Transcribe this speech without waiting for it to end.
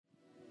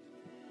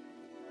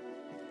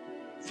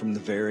from the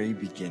very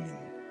beginning.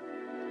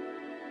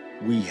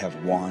 We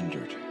have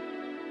wandered.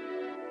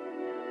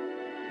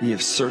 We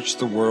have searched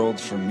the world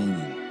for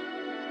meaning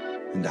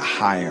and a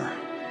higher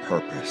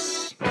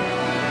purpose.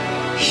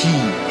 He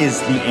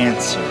is the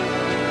answer.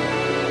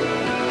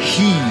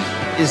 He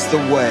is the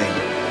way.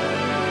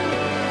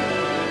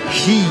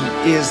 He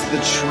is the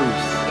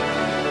truth.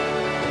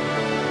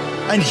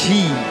 And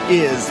He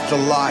is the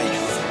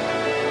life.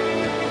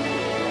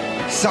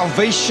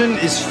 Salvation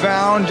is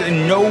found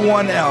in no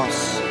one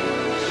else,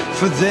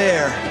 for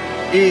there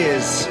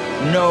is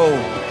no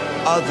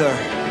other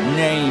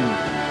name.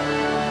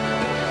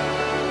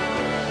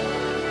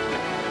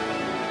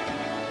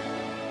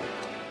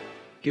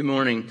 Good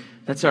morning.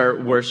 That's our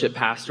worship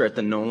pastor at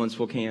the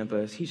Nolensville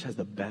campus. He just has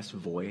the best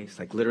voice.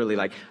 Literally,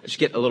 I just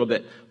get a little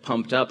bit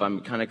pumped up.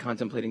 I'm kind of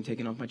contemplating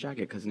taking off my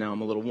jacket because now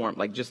I'm a little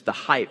warm. Just the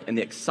hype and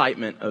the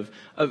excitement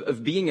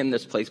of being in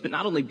this place, but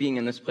not only being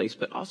in this place,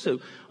 but also,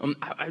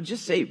 I would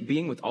just say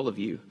being with all of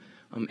you.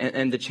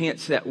 And the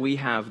chance that we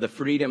have, the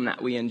freedom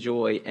that we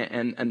enjoy,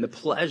 and the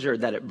pleasure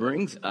that it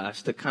brings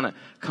us to kind of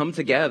come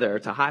together,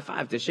 to high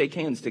five, to shake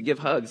hands, to give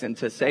hugs, and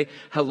to say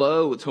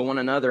hello to one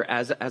another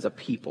as a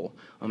people,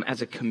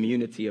 as a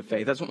community of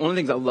faith. That's one of the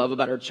things I love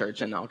about our church,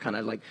 and I'll kind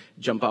of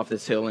jump off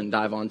this hill and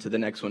dive on to the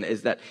next one,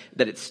 is that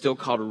it's still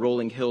called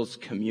Rolling Hills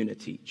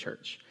Community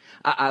Church.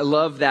 I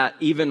love that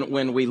even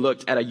when we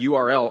looked at a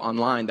URL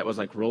online that was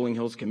Rolling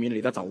Hills Community,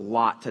 that's a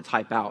lot to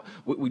type out.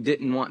 We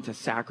didn't want to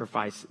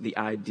sacrifice the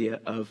idea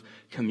of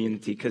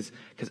community because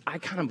I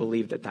kind of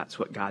believe that that's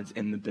what God's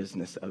in the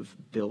business of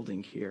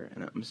building here.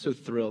 And I'm so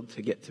thrilled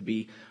to get to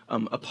be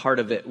a part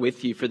of it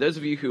with you. For those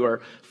of you who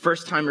are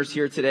first-timers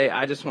here today,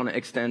 I just want to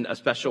extend a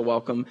special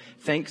welcome.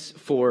 Thanks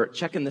for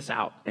checking this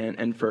out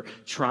and for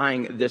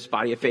trying this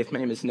body of faith. My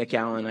name is Nick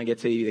Allen. I get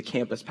to be the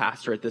campus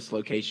pastor at this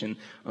location,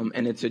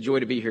 and it's a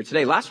joy to be here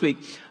today. Last week,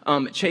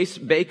 Chase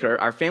Baker,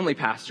 our family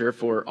pastor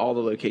for all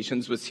the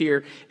locations, was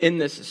here in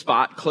this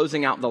spot,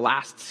 closing out the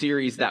last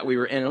series that we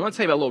were in. And I want to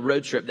tell you about a little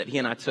road trip that he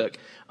and I took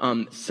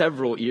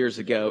several years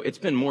ago. It's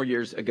been more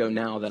years ago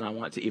now than I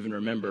want to even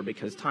remember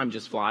because time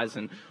just flies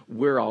and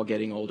we're all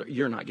getting older.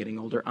 You're not getting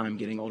older. I'm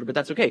getting older, but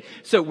that's okay.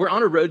 So we're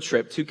on a road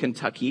trip to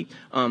Kentucky,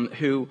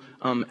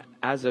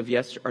 as of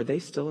yesterday, are they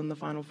still in the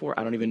Final Four?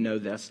 I don't even know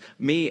this.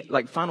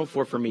 Final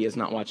Four for me is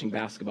not watching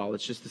basketball.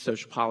 It's just the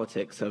social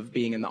politics of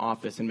being in the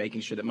office and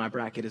making sure that my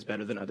bracket is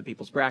better than other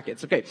people's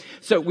brackets. Okay,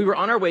 so we were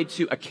on our way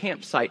to a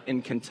campsite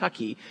in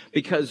Kentucky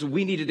because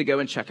we needed to go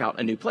and check out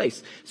a new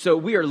place. So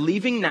we are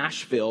leaving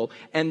Nashville,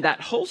 and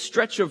that whole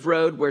stretch of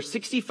road where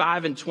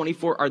 65 and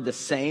 24 are the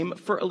same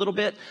for a little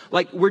bit,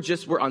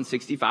 we're on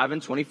 65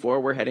 and 24.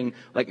 We're heading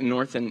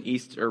north and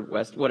east or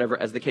west, whatever,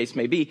 as the case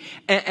may be.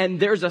 And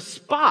there's a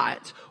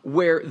spot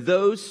where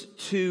those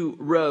two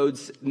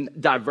roads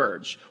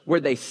diverge, where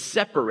they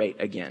separate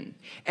again.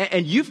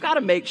 And you've got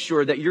to make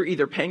sure that you're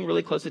either paying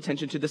really close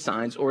attention to the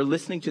signs or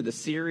listening to the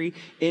Siri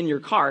in your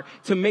car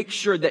to make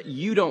sure that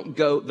you don't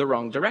go the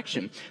wrong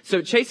direction.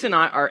 So Chase and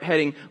I are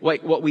heading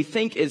what we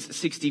think is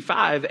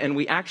 65, and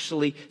we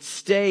actually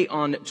stay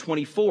on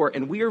 24,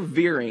 and we are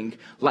veering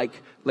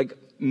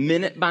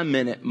minute by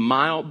minute,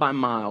 mile by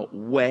mile,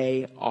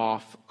 way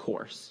off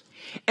course.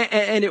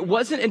 And it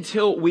wasn't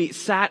until we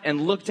sat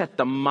and looked at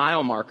the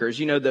mile markers,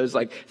 those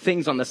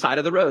things on the side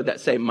of the road that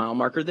say mile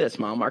marker this,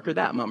 mile marker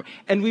that,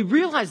 and we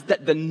realized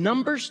that the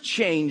numbers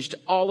changed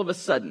all of a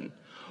sudden.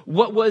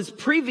 What was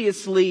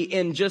previously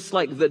in just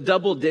the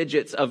double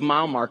digits of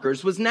mile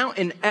markers was now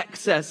in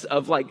excess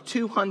of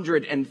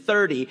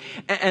 230.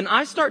 And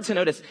I start to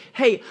notice,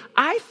 hey,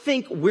 I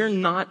think we're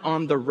not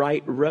on the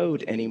right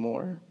road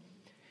anymore.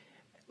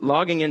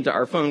 Logging into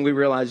our phone, we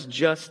realized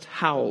just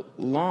how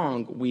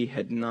long we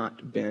had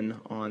not been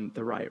on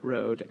the right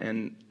road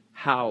and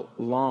how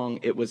long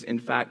it was, in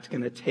fact,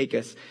 going to take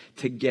us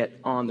to get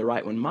on the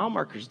right one. Mile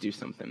markers do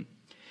something.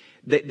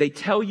 They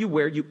tell you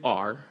where you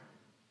are.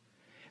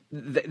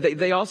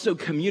 They also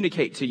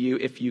communicate to you,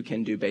 if you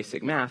can do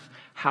basic math,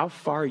 how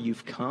far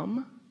you've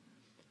come,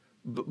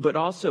 but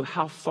also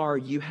how far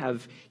you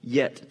have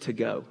yet to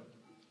go.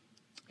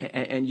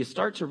 And you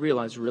start to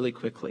realize really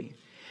quickly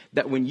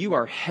that when you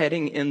are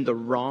heading in the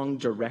wrong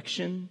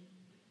direction,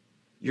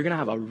 you're going to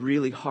have a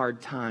really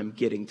hard time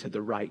getting to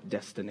the right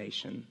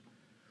destination.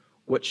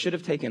 What should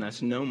have taken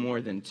us no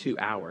more than 2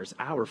 hours,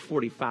 hour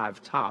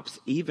 45 tops,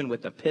 even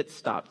with a pit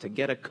stop to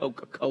get a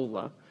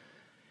Coca-Cola,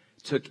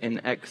 took in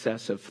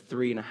excess of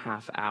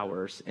 3.5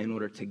 hours in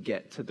order to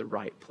get to the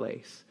right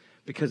place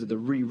because of the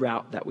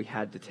reroute that we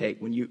had to take.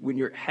 When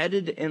you're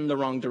headed in the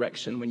wrong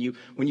direction, when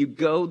you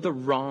go the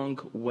wrong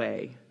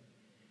way,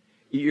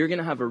 you're going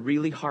to have a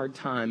really hard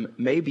time,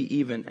 maybe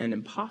even an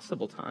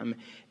impossible time,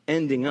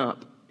 ending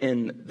up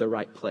in the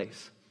right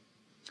place.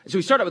 So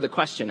we start out with a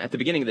question at the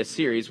beginning of this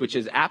series, which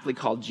is aptly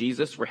called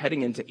Jesus. We're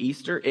heading into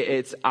Easter.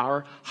 It's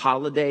our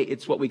holiday.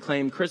 It's what we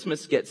claim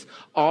Christmas gets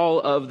all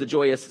of the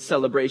joyous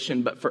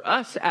celebration. But for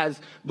us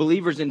as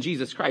believers in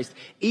Jesus Christ,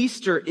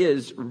 Easter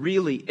is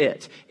really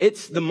it.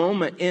 It's the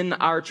moment in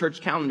our church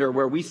calendar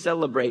where we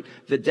celebrate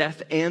the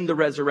death and the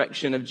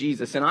resurrection of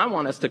Jesus. And I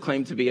want us to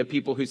claim to be a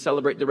people who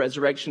celebrate the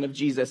resurrection of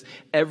Jesus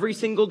every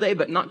single day,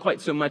 but not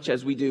quite so much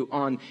as we do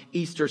on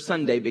Easter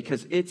Sunday,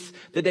 because it's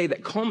the day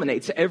that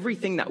culminates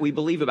everything that we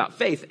believe about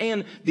faith,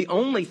 and the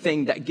only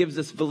thing that gives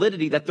us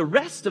validity that the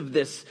rest of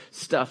this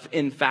stuff,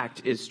 in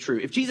fact, is true.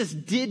 If Jesus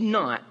did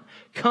not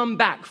come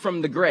back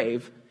from the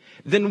grave,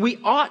 then we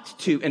ought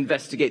to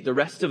investigate the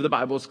rest of the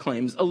Bible's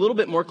claims a little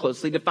bit more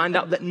closely to find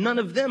out that none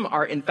of them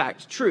are, in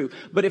fact, true.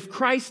 But if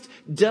Christ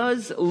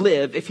does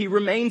live, if he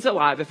remains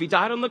alive, if he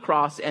died on the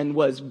cross and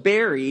was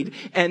buried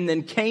and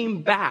then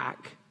came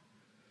back,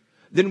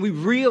 then we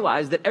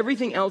realize that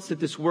everything else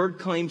that this word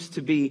claims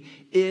to be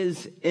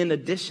is, in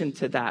addition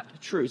to that,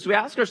 true. So we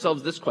ask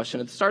ourselves this question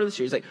at the start of the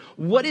series, like,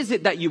 what is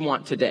it that you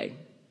want today?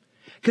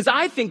 Because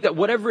I think that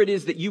whatever it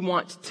is that you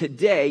want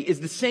today is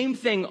the same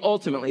thing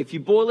ultimately. If you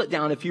boil it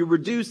down, if you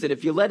reduce it,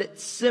 if you let it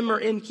simmer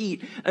in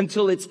heat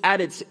until it's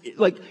at its,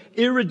 like,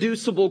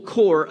 irreducible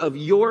core of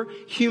your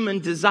human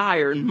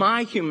desire and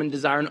my human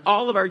desire and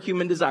all of our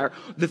human desire,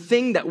 the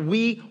thing that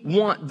we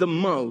want the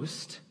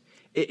most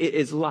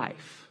is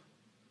life.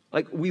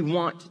 Like, we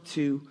want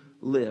to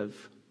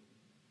live.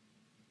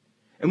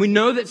 And we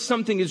know that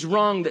something is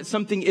wrong, that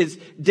something is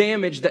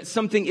damaged, that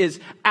something is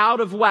out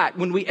of whack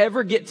when we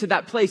ever get to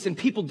that place. And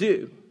people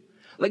do.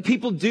 Like,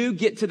 people do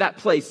get to that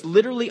place,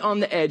 literally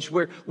on the edge,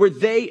 where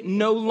they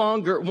no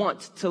longer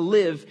want to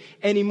live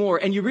anymore.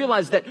 And you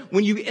realize that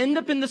when you end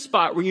up in the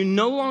spot where you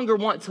no longer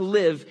want to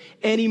live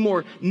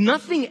anymore,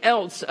 nothing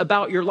else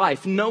about your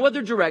life, no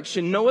other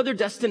direction, no other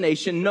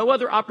destination, no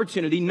other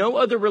opportunity, no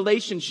other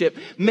relationship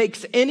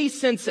makes any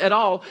sense at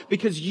all,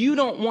 because you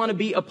don't want to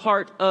be a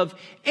part of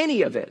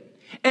any of it.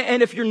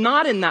 And if you're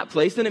not in that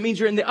place, then it means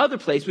you're in the other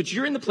place, which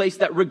you're in the place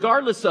that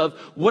regardless of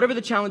whatever the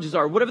challenges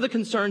are, whatever the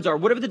concerns are,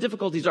 whatever the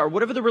difficulties are,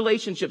 whatever the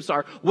relationships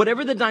are,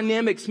 whatever the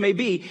dynamics may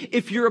be,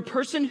 if you're a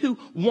person who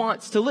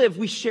wants to live,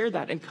 we share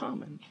that in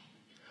common.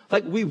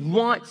 Like, we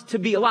want to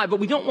be alive,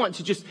 but we don't want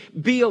to just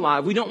be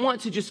alive. We don't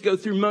want to just go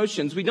through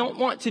motions. We don't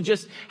want to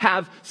just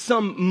have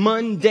some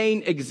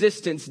mundane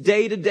existence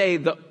day to day.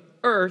 The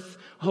earth,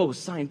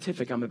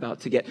 scientific I'm about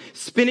to get,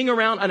 spinning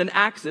around on an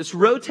axis,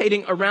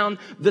 rotating around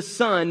the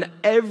sun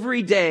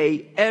every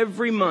day,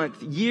 every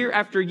month, year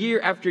after year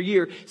after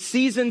year,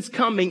 seasons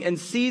coming and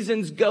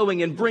seasons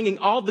going and bringing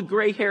all the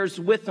gray hairs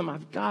with them.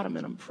 I've got them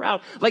and I'm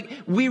proud. Like,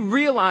 we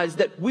realize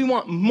that we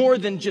want more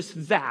than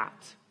just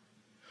that.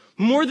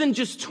 More than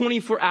just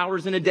 24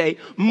 hours in a day,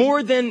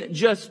 more than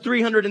just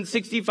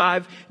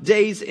 365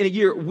 days in a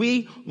year.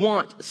 We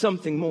want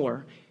something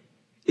more.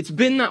 It's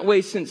been that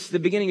way since the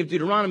beginning of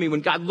Deuteronomy,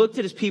 when God looked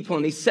at his people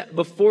and he set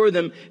before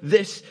them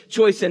this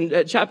choice.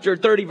 In chapter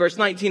 30, verse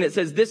 19, it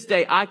says, "This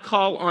day I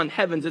call on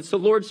heavens." It's the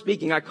Lord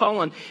speaking. "I call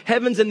on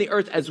heavens and the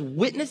earth as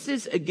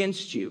witnesses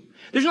against you."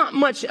 There's not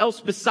much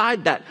else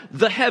beside that.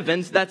 The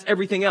heavens, that's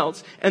everything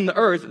else. And the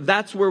earth,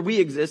 that's where we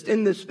exist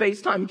in this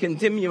space-time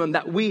continuum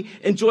that we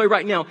enjoy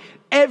right now.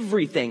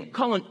 Everything,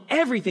 call on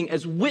everything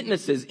as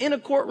witnesses in a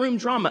courtroom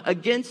drama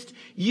against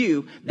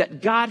you,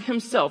 that God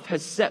himself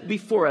has set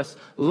before us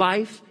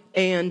life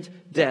and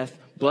death,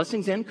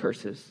 blessings and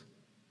curses.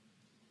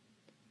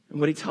 And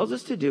what he tells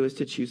us to do is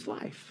to choose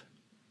life.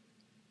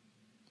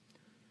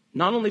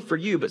 Not only for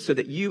you, but so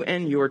that you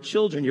and your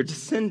children, your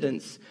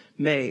descendants,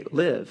 may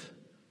live.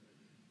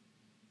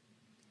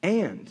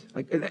 And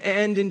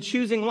in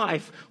choosing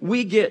life,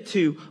 we get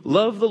to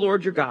love the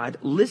Lord your God,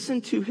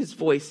 listen to his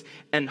voice,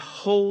 and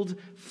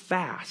hold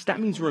fast. That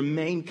means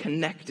remain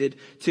connected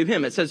to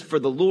him. It says, "For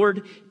the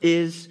Lord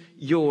is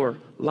your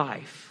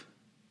life."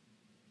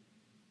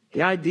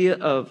 The idea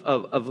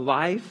of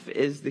life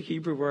is the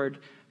Hebrew word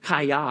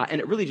chaya,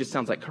 and it really just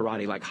sounds like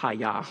karate, like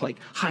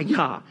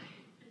haya.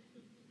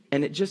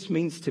 And it just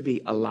means to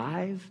be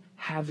alive,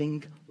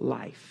 having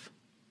life.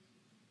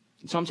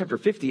 In Psalm chapter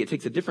 50, it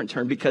takes a different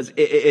turn, because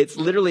it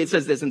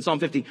says this in Psalm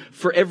 50,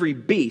 "For every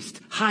beast,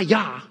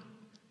 haya,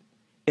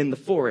 in the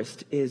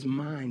forest is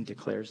mine,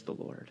 declares the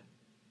Lord."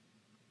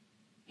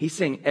 He's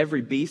saying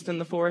every beast in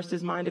the forest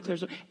is mine,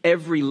 declares the Lord.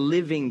 Every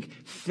living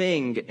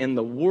thing in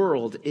the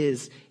world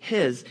is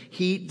his.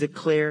 He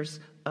declares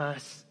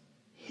us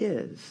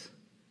his.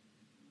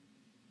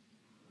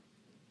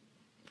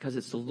 Because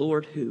it's the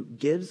Lord who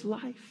gives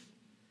life,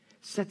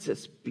 sets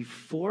us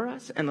before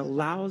us, and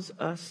allows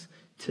us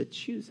to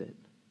choose it.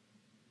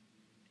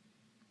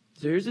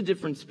 So here's the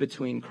difference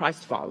between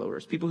Christ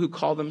followers, people who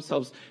call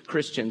themselves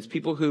Christians,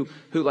 people who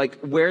like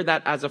wear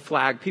that as a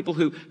flag, people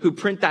who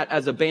print that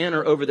as a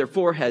banner over their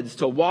foreheads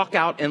to walk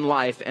out in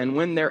life, and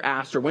when they're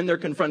asked or when they're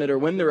confronted or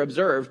when they're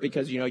observed,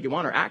 because, you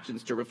want our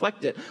actions to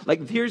reflect it.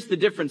 Like, here's the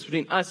difference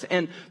between us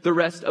and the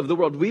rest of the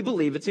world. We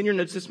believe, it's in your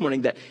notes this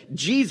morning, that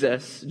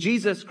Jesus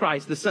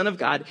Christ, the Son of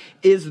God,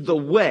 is the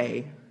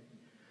way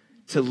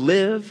to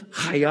live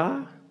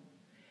chaya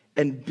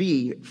and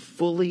be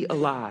fully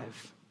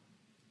alive.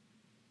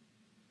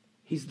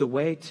 He's the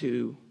way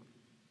to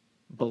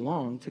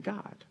belong to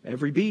God.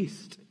 Every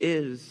beast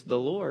is the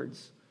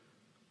Lord's.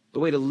 The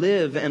way to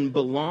live and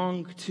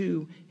belong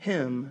to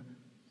him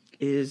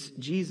is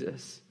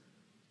Jesus.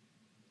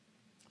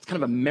 It's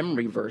kind of a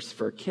memory verse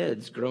for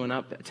kids growing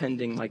up,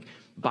 attending like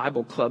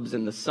Bible clubs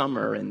in the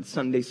summer and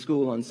Sunday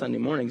school on Sunday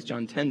mornings.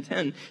 John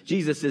 10:10.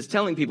 Jesus is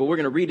telling people, we're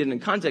going to read it in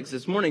context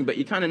this morning, but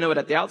you kind of know it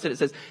at the outset. It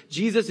says,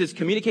 Jesus is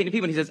communicating to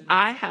people and he says,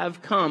 I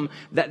have come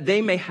that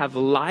they may have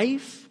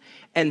life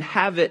and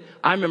have it,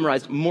 I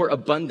memorized, more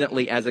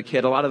abundantly as a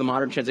kid. A lot of the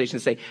modern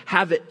translations say,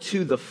 have it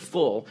to the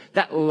full.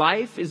 That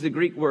life is the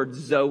Greek word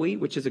Zoe,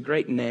 which is a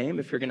great name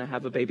if you're going to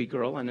have a baby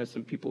girl. I know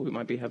some people who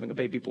might be having a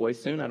baby boy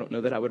soon. I don't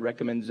know that I would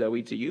recommend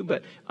Zoe to you,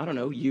 but I don't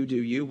know. You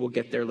do you. We'll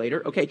get there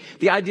later. Okay,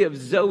 the idea of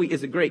Zoe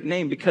is a great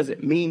name because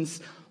it means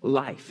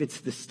life.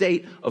 It's the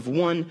state of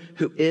one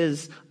who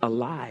is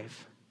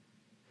alive.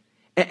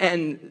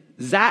 And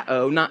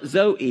Zao, not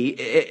Zoe,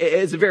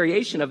 is a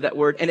variation of that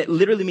word, and it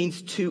literally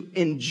means to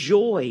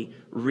enjoy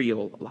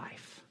real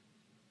life.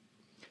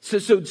 So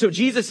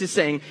Jesus is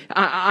saying,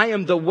 I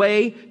am the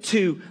way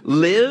to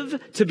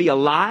live, to be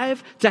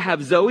alive, to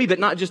have Zoe, but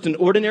not just an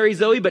ordinary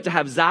Zoe, but to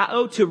have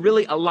Zao, to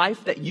really a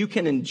life that you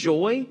can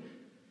enjoy.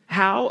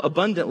 How?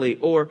 Abundantly,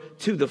 or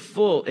to the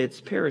full.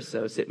 It's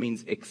perissos. It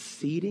means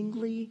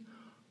exceedingly,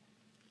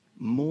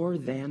 more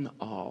than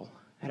all.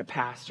 I had a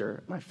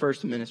pastor, my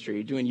first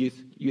ministry, doing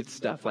youth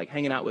stuff, like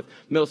hanging out with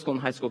middle school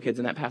and high school kids,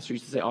 and that pastor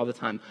used to say all the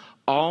time,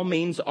 all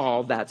means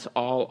all, that's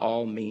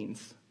all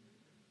means.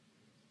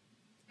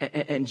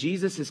 And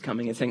Jesus is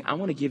coming and saying, I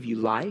want to give you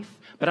life,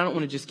 but I don't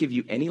want to just give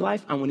you any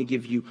life. I want to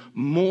give you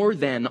more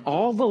than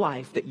all the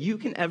life that you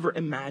can ever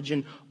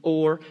imagine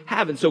or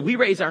have. And so we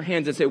raise our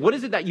hands and say, what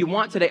is it that you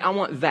want today? I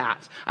want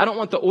that. I don't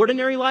want the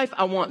ordinary life.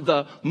 I want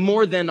the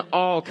more than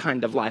all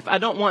kind of life. I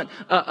don't want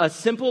a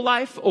simple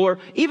life or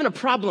even a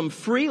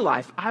problem-free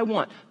life. I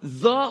want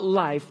the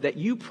life that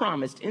you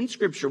promised in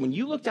Scripture when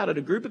you looked out at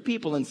a group of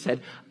people and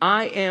said,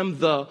 I am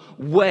the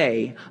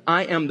way,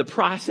 I am the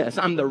process,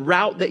 I'm the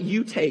route that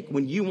you take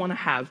when you want to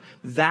have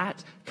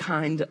that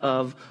kind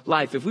of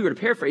life. If we were to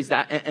paraphrase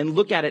that and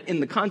look at it in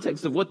the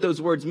context of what those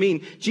words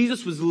mean,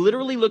 Jesus was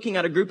literally looking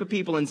at a group of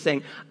people and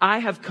saying, I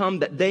have come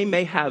that they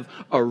may have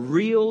a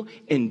real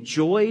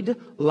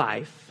enjoyed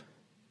life.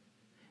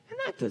 And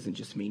that doesn't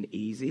just mean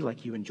easy,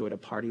 like you enjoyed a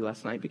party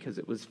last night because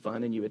it was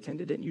fun and you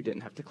attended it and you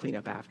didn't have to clean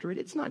up after it.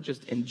 It's not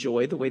just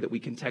enjoy the way that we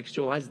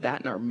contextualize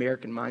that in our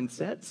American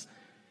mindsets.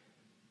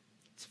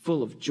 It's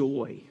full of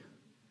joy.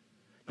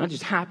 Not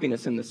just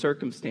happiness in the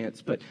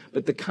circumstance, but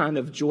the kind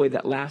of joy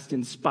that lasts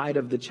in spite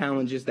of the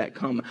challenges that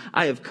come.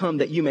 I have come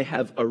that you may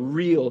have a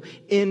real,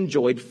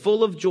 enjoyed,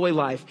 full of joy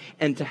life,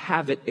 and to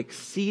have it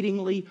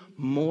exceedingly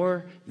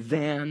more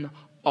than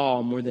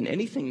all, more than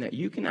anything that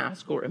you can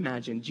ask or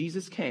imagine.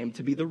 Jesus came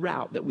to be the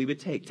route that we would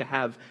take to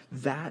have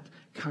that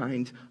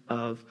kind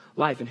of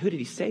life. And who did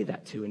he say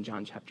that to in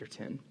John chapter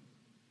 10?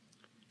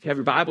 If you have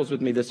your Bibles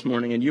with me this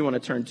morning and you want to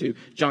turn to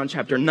John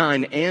chapter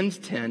 9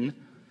 and 10,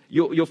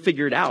 You'll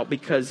figure it out,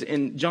 because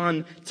in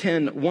John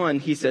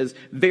 10:1, he says,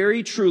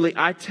 very truly,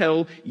 I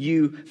tell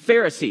you,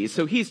 Pharisees.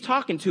 So he's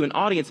talking to an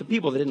audience of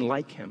people that didn't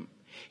like him.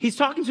 He's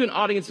talking to an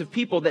audience of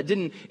people that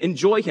didn't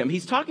enjoy him.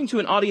 He's talking to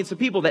an audience of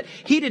people that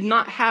he did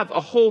not have a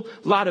whole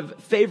lot of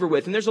favor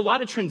with. And there's a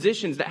lot of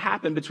transitions that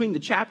happen between the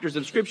chapters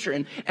of Scripture.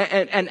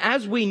 And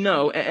as we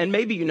know, and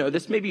maybe you know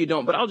this, maybe you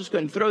don't, but I'll just go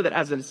ahead and throw that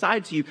as an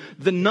aside to you.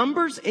 The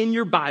numbers in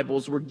your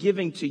Bibles were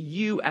given to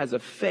you as a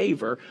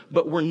favor,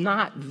 but were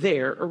not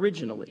there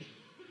originally.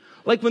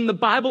 Like when the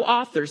Bible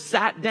authors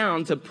sat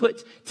down to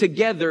put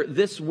together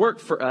this work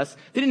for us,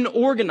 they didn't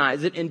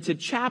organize it into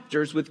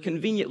chapters with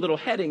convenient little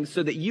headings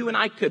so that you and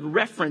I could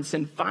reference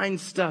and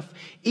find stuff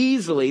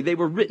easily. They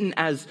were written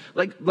as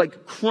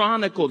like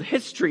chronicled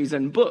histories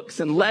and books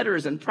and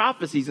letters and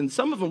prophecies. And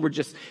some of them were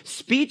just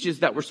speeches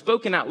that were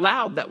spoken out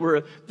loud that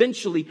were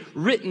eventually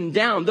written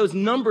down. Those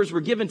numbers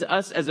were given to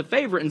us as a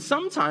favor. And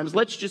sometimes,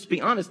 let's just be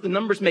honest, the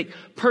numbers make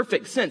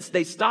perfect sense.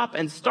 They stop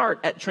and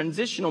start at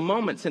transitional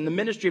moments in the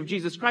ministry of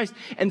Jesus Christ.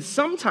 And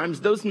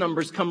sometimes those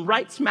numbers come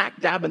right smack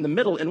dab in the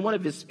middle in one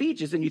of his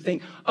speeches, and you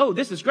think, oh,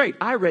 this is great.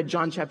 I read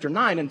John chapter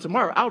 9, and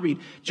tomorrow I'll read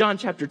John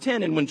chapter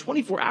 10. And when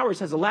 24 hours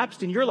has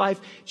elapsed in your life,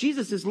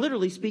 Jesus is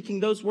literally speaking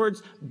those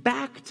words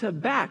back to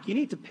back. You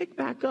need to pick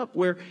back up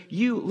where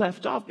you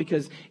left off,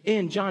 because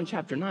in John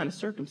chapter 9, a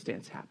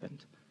circumstance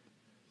happened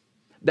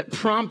that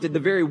prompted the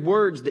very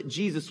words that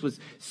Jesus was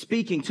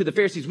speaking to the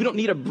Pharisees. We don't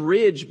need a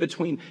bridge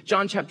between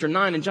John chapter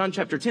 9 and John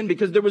chapter 10,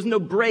 because there was no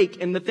break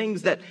in the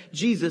things that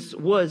Jesus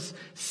was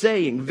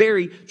saying.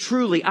 Very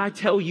truly, I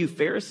tell you,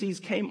 Pharisees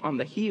came on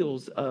the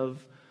heels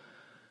of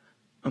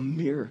a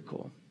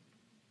miracle.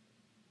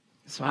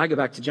 So I go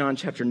back to John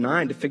chapter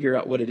 9 to figure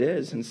out what it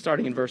is. And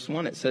starting in verse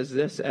 1, it says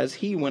this: as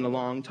he went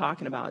along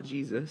talking about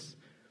Jesus,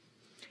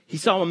 He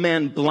saw a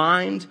man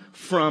blind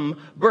from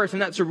birth.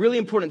 And that's a really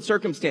important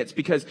circumstance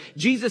because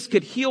Jesus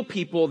could heal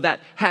people that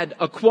had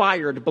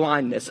acquired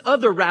blindness.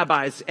 Other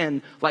rabbis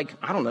and like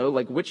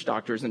witch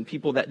doctors and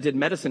people that did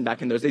medicine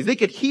back in those days, they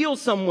could heal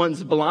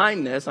someone's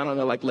blindness.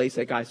 Like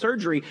LASIK eye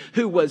surgery,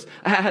 who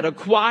had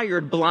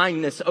acquired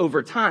blindness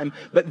over time.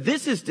 But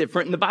this is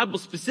different. And the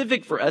Bible's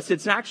specific for us.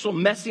 It's an actual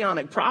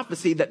messianic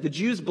prophecy that the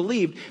Jews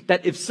believed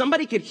that if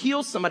somebody could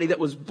heal somebody that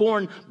was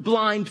born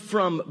blind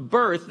from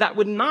birth, that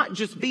would not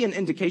just be an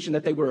indication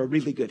that they were a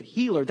really good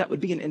healer. That would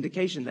be an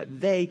indication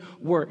that they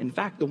were, in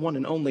fact, the one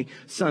and only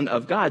Son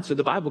of God. So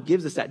the Bible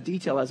gives us that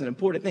detail as an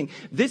important thing.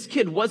 This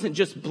kid wasn't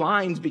just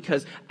blind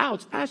because,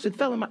 ouch, acid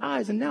fell in my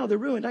eyes and now they're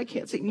ruined. I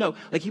can't see. No,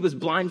 like he was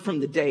blind from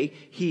the day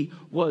he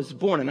was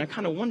born. And I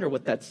kind of wonder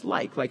what that's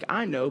like. Like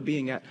I know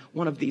being at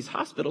one of these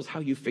hospitals, how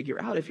you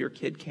figure out if your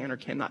kid can or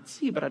cannot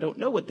see, but I don't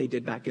know what they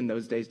did back in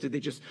those days. Did they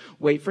just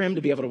wait for him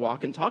to be able to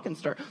walk and talk and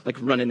start like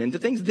running into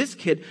things? This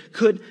kid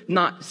could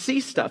not see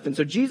stuff. And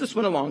so Jesus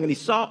went along and he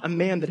saw a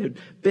man that had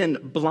been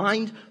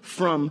blind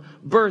from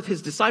birth.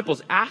 His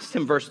disciples asked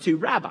him, verse 2,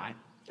 Rabbi.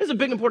 This is a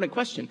big important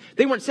question.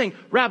 They weren't saying,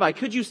 Rabbi,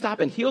 could you stop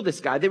and heal this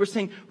guy? They were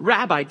saying,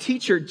 Rabbi,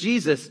 teacher,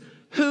 Jesus,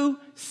 who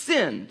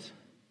sinned?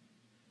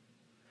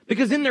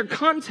 Because in their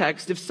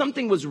context, if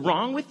something was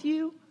wrong with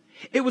you,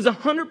 it was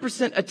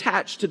 100%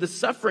 attached to the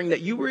suffering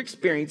that you were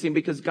experiencing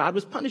because God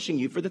was punishing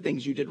you for the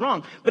things you did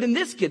wrong. But in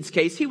this kid's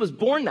case, he was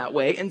born that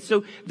way. And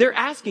so they're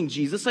asking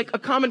Jesus like a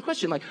common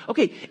question, like,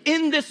 okay,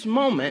 in this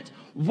moment,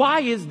 why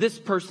is this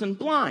person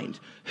blind?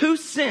 Who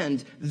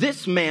sinned,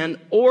 this man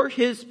or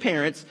his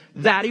parents,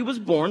 that he was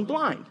born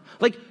blind?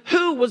 Like,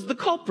 who was the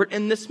culprit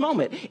in this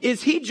moment?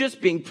 Is he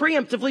just being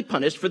preemptively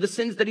punished for the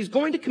sins that he's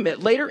going to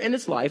commit later in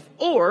his life?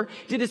 Or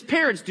did his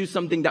parents do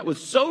something that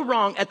was so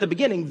wrong at the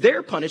beginning,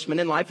 their punishment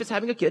in life is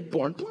having a kid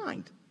born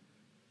blind?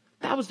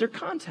 That was their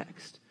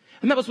context.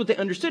 And that was what they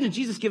understood. And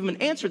Jesus gave them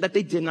an answer that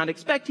they did not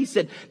expect. He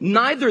said,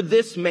 neither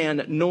this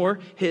man nor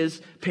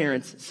his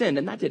parents sinned.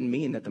 And that didn't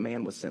mean that the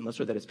man was sinless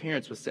or that his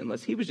parents was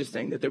sinless. He was just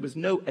saying that there was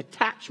no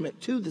attachment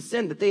to the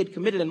sin that they had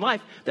committed in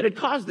life that had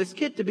caused this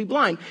kid to be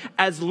blind.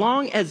 As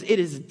long as it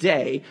is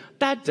day,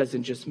 that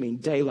doesn't just mean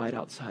daylight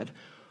outside.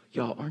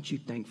 Y'all, aren't you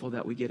thankful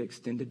that we get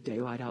extended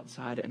daylight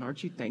outside? And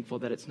aren't you thankful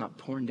that it's not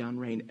pouring down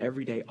rain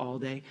every day, all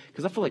day?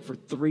 Because I feel like for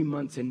 3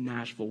 months in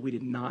Nashville, we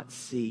did not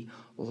see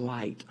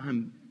light.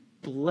 I'm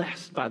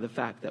blessed by the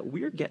fact that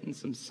we're getting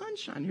some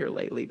sunshine here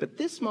lately. But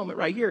this moment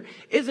right here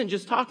isn't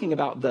just talking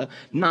about the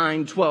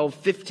 9, 12,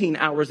 15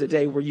 hours a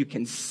day where you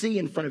can see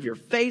in front of your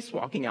face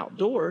walking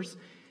outdoors.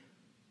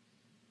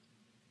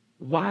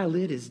 While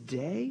it is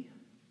day,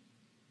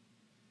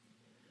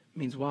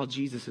 means while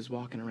Jesus is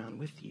walking around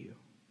with you.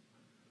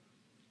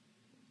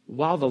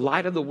 While the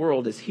light of the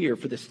world is here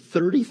for this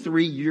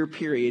 33-year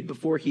period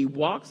before he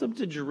walks up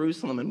to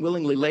Jerusalem and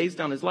willingly lays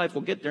down his life.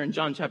 We'll get there in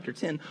John chapter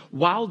 10.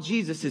 While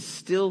Jesus is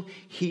still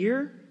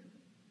here,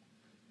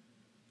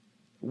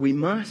 we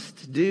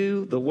must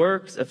do the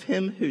works of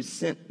him who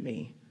sent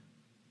me.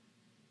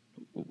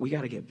 We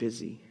got to get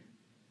busy.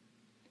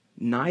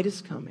 Night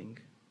is coming.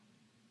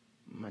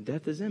 My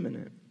death is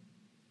imminent.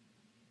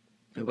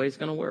 The way it's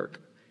going to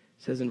work.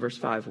 It says in verse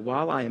 5,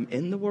 while I am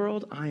in the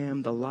world, I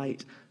am the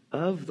light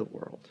of the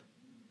world.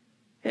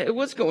 Hey,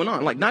 what's going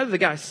on? Like neither the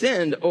guy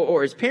sinned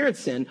or his parents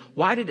sinned.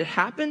 Why did it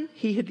happen?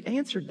 He had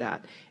answered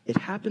that. It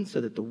happened so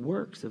that the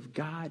works of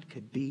God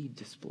could be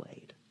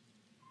displayed.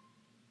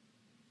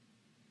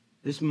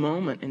 This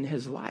moment in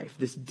his life,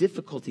 this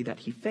difficulty that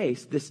he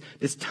faced, this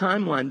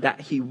timeline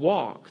that he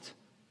walked,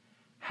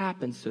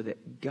 happened so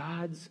that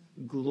God's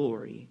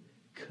glory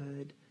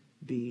could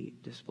be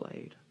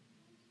displayed.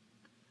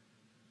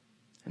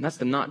 And that's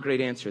the not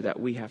great answer that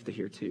we have to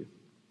hear too.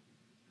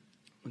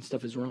 When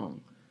stuff is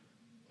wrong,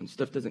 when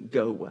stuff doesn't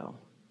go well,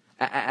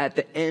 at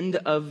the end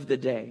of the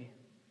day,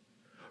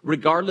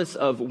 regardless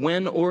of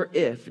when or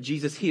if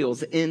Jesus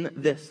heals in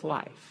this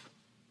life,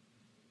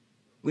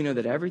 we know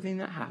that everything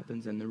that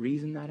happens and the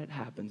reason that it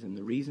happens and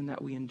the reason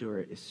that we endure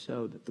it is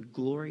so that the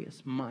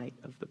glorious might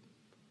of the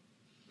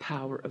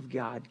power of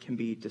God can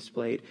be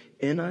displayed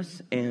in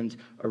us and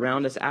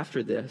around us.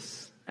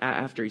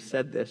 After he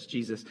said this,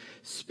 Jesus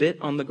spit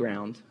on the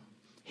ground.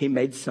 He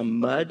made some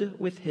mud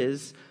with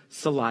his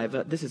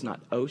saliva. This is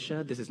not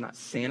OSHA. This is not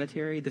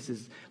sanitary. This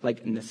is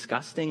like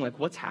disgusting. Like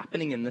what's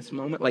happening in this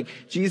moment? Like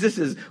Jesus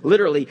is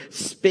literally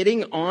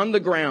spitting on the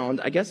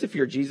ground. I guess if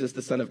you're Jesus,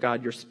 the Son of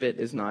God, your spit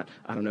is not,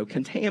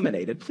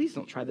 contaminated. Please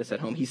don't try this at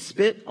home. He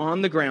spit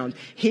on the ground.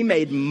 He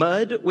made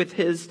mud with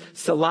his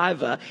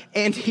saliva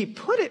and he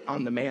put it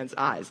on the man's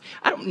eyes.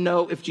 I don't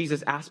know if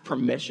Jesus asked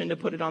permission to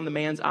put it on the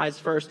man's eyes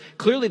first.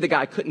 Clearly the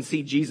guy couldn't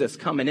see Jesus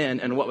coming in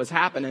and what was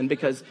happening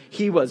because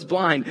he was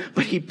blind,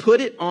 but he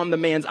put it on the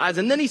man's eyes.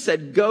 And then he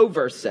said, go,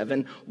 verse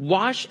 7,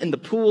 wash in the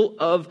pool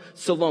of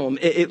Siloam.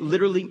 It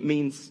literally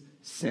means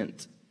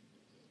sent.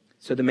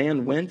 So the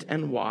man went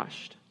and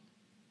washed.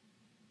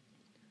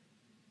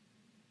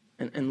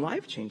 And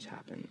life change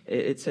happened.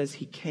 It says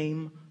he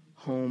came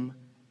home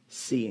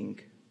seeing.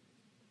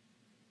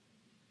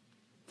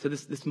 So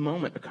this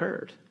moment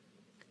occurred.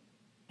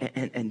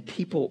 And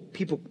people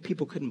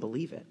couldn't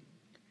believe it.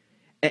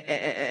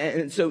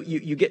 And so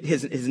you get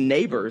his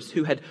neighbors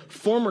who had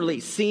formerly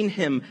seen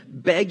him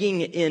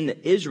begging in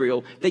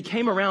Israel. They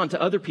came around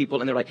to other people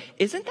and they're like,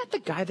 isn't that the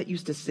guy that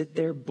used to sit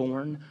there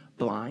born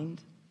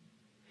blind?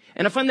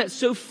 And I find that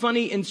so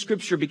funny in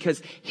Scripture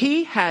because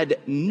he had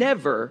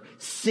never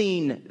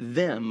seen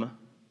them.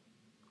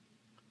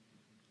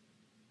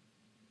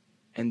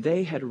 And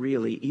they had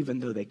really, even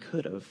though they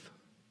could have,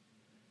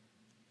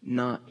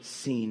 not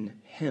seen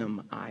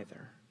him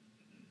either.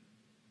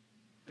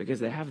 Because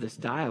they have this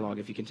dialogue,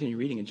 if you continue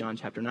reading in John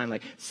chapter 9,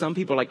 like some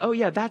people are like, oh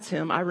yeah, that's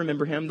him. I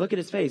remember him. Look at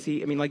his face.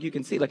 Like you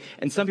can see,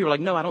 and some people are like,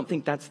 no, I don't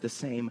think that's the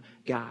same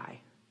guy.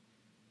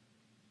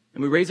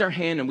 And we raise our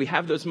hand and we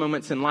have those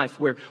moments in life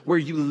where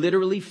you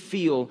literally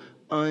feel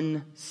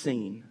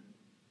unseen.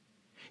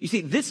 You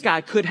see, this guy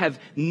could have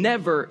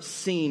never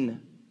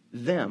seen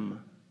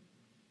them.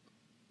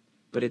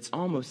 But it's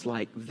almost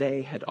like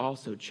they had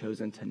also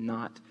chosen to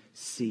not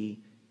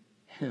see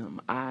him.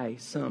 I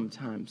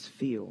sometimes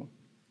feel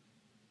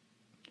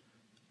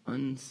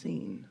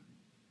unseen,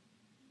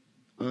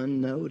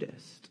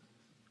 unnoticed,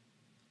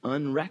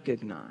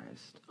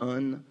 unrecognized,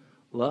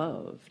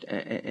 unloved.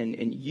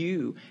 And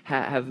you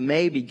have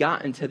maybe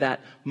gotten to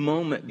that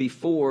moment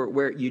before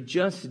where you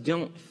just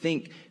don't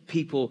think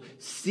people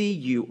see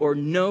you or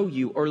know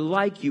you or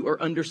like you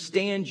or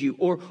understand you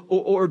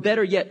or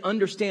better yet,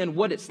 understand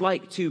what it's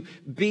like to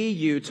be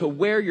you, to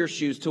wear your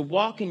shoes, to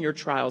walk in your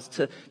trials,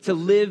 to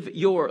live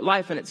your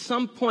life. And at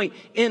some point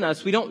in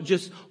us, we don't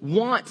just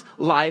want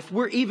life.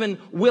 We're even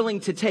willing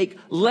to take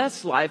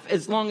less life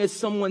as long as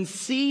someone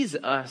sees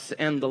us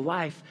and the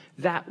life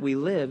that we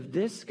live.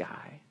 This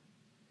guy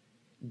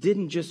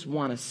didn't just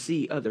want to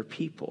see other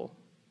people.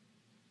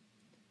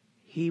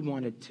 He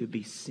wanted to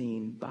be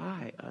seen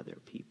by other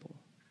people.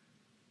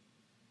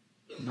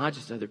 Not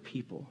just other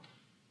people,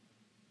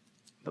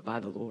 but by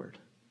the Lord.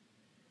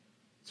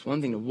 It's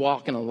one thing to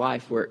walk in a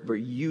life where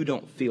you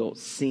don't feel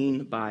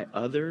seen by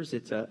others.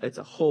 It's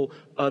a whole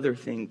other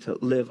thing to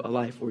live a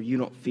life where you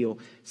don't feel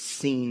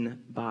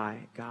seen by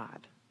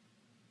God.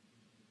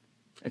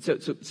 And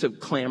so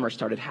clamor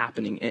started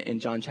happening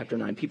in John chapter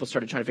 9. People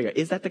started trying to figure out,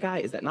 is that the guy?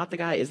 Is that not the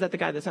guy? Is that the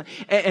guy that's not?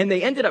 And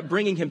they ended up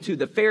bringing him to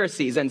the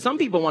Pharisees. And some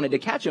people wanted to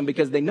catch him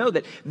because they know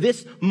that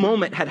this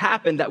moment had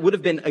happened that would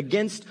have been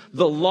against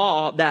the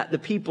law that the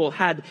people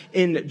had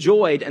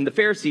enjoyed. And the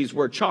Pharisees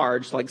were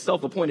charged, like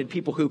self-appointed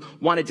people who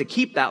wanted to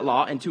keep that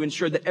law and to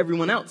ensure that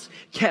everyone else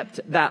kept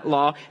that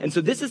law. And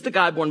so this is the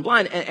guy born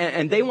blind.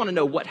 And they want to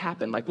know what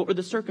happened. Like, what were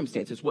the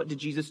circumstances? What did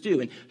Jesus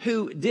do? And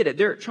who did it?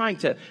 They're trying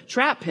to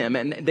trap him.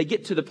 And they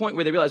get to the point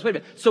where they realize, wait a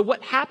minute, so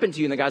what happened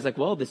to you? And the guy's like,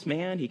 well, this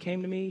man, he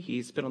came to me,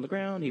 he spit on the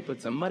ground, he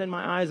put some mud in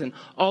my eyes, and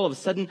all of a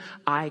sudden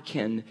I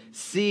can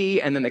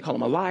see. And then they call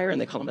him a liar and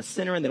they call him a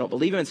sinner and they don't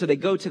believe him. And so they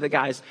go to the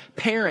guy's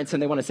parents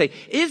and they want to say,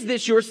 is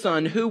this your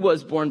son who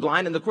was born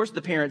blind? And of course the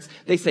parents,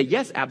 they say,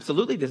 yes,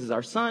 absolutely, this is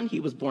our son.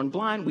 He was born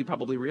blind. We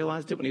probably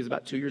realized it when he was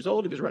about 2 years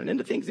old. He was running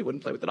into things. He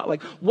wouldn't play with it all.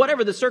 Like,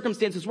 whatever the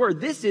circumstances were,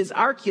 this is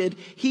our kid.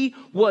 He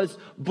was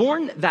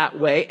born that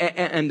way.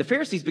 And the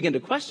Pharisees begin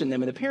to question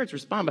them, and the parents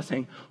respond by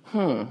saying,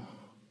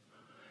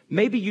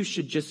 maybe you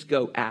should just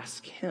go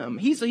ask him.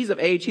 He's of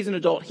age. He's an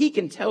adult. He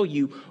can tell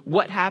you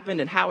what happened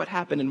and how it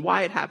happened and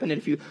why it happened.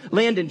 And if you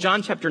land in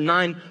John chapter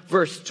 9,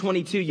 verse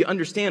 22, you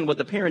understand what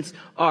the parents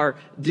are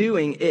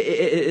doing.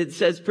 It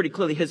says pretty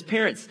clearly, his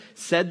parents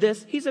said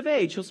this. He's of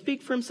age. He'll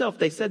speak for himself.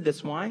 They said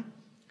this. Why?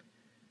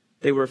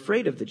 They were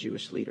afraid of the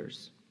Jewish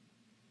leaders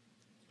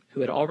who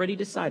had already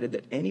decided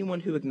that anyone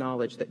who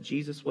acknowledged that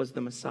Jesus was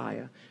the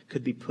Messiah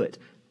could be put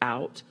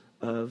out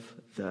of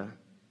the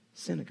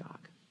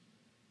synagogue.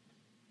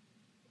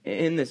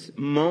 In this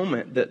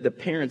moment, the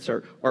parents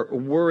are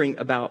worrying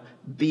about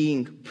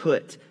being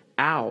put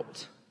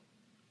out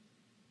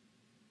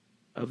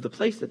of the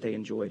place that they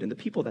enjoyed and the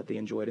people that they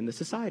enjoyed and the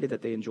society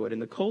that they enjoyed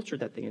and the culture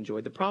that they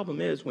enjoyed. The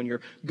problem is when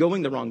you're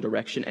going the wrong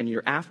direction and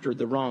you're after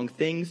the wrong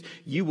things,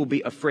 you will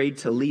be afraid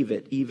to leave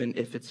it, even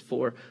if it's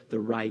for the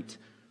right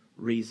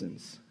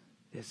reasons.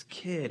 This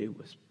kid who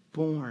was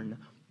born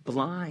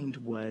blind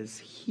was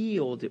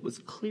healed. It was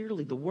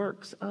clearly the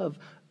works of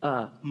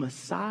a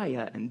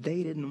Messiah, and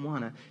they didn't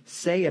want to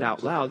say it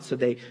out loud, so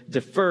they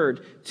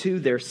deferred to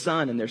their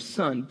son, and their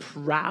son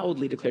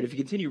proudly declared. If you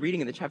continue reading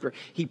in the chapter,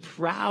 he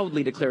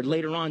proudly declared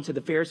later on to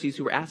the Pharisees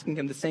who were asking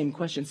him the same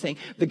question, saying,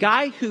 the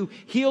guy who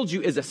healed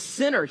you is a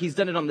sinner. He's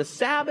done it on the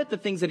Sabbath. The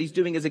things that he's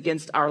doing is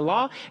against our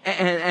law.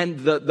 And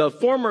the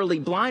formerly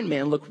blind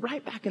man looked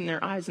right back in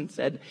their eyes and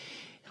said,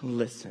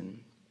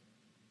 listen,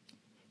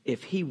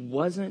 if he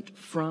wasn't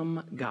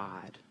from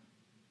God,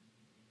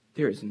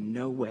 there is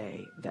no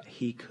way that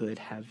he could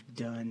have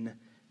done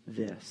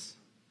this.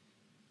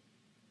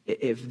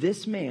 If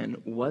this man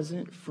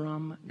wasn't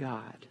from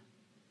God,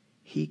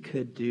 he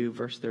could do,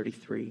 verse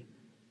 33,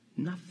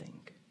 nothing.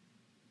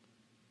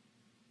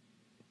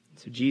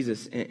 So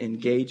Jesus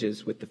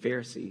engages with the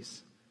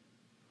Pharisees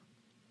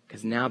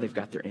because now they've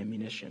got their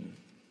ammunition.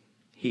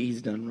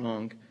 He's done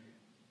wrong.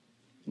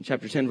 In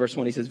chapter 10, verse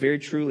 1, he says, very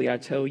truly, I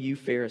tell you,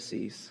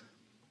 Pharisees,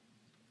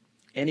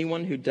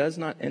 Anyone who does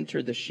not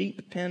enter the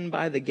sheep pen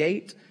by the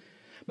gate,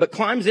 but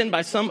climbs in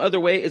by some other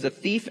way is a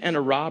thief and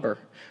a robber.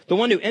 The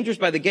one who enters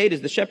by the gate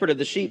is the shepherd of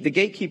the sheep. The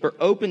gatekeeper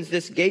opens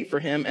this gate for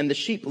him, and the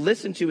sheep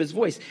listen to his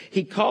voice.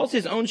 He calls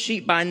his own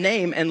sheep by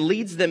name and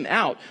leads them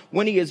out.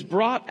 When he has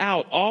brought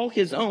out all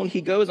his own,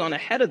 he goes on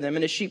ahead of them,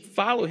 and his sheep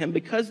follow him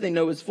because they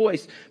know his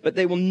voice. But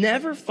they will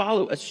never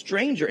follow a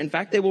stranger. In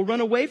fact, they will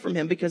run away from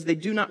him because they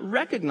do not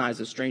recognize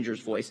a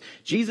stranger's voice.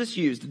 Jesus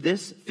used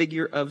this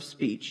figure of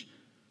speech,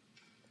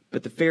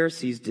 but the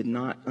Pharisees did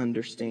not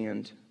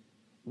understand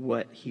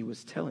what he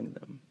was telling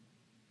them.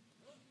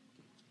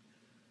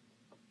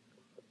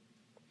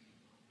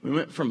 We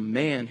went from a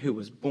man who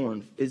was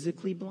born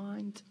physically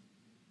blind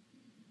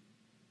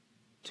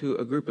to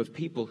a group of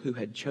people who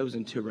had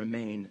chosen to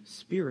remain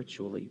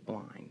spiritually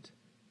blind.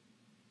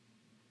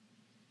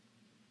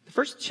 The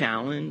first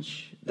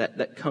challenge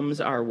that comes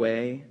our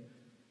way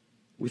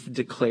with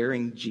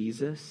declaring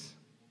Jesus,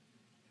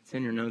 it's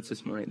in your notes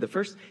this morning. The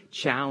first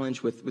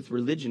challenge with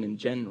religion in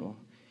general,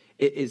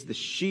 it is the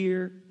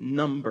sheer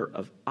number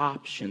of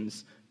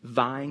options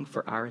vying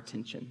for our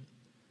attention.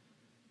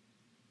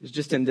 It was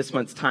just in this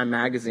month's Time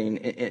magazine.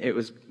 It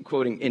was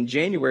quoting, in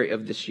January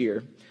of this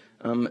year,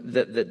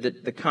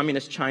 the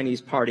Communist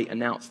Chinese Party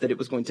announced that it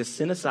was going to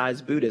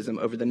Sinicize Buddhism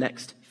over the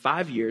next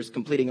 5 years,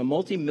 completing a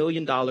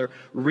multi-million-dollar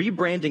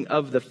rebranding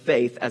of the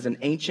faith as an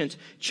ancient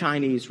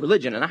Chinese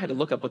religion. And I had to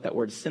look up what that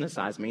word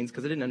Sinicize means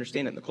because I didn't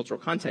understand it in the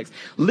cultural context.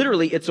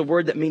 Literally, it's a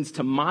word that means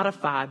to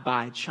modify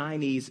by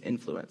Chinese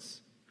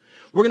influence.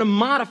 We're going to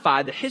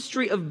modify the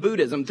history of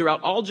Buddhism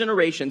throughout all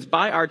generations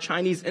by our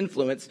Chinese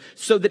influence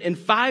so that in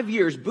 5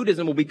 years,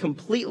 Buddhism will be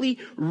completely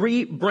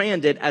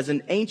rebranded as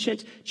an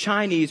ancient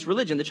Chinese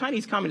religion. The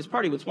Chinese Communist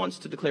Party, which wants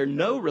to declare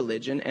no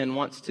religion and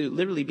wants to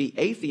literally be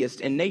atheist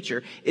in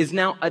nature, is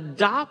now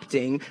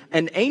adopting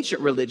an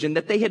ancient religion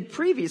that they had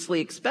previously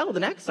expelled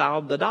and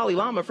exiled the Dalai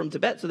Lama from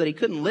Tibet so that he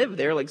couldn't live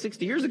there like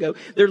 60 years ago.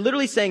 They're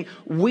literally saying,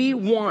 we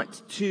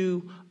want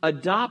to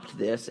adopt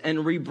this and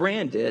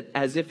rebrand it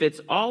as if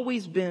it's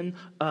always been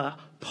a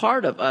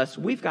part of us.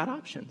 We've got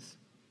options.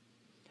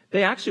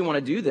 They actually want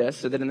to do this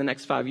so that in the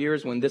next 5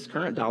 years, when this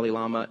current Dalai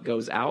Lama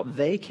goes out,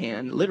 they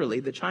can, literally,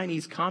 the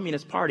Chinese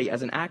Communist Party,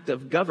 as an act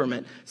of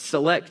government,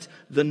 select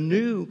the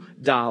new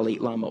Dalai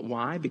Lama.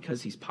 Why?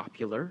 Because he's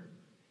popular,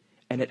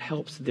 and it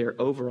helps their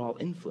overall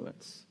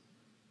influence.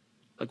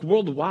 Like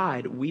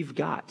worldwide, we've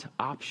got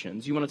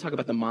options. You want to talk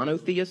about the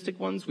monotheistic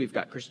ones? We've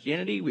got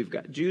Christianity, we've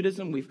got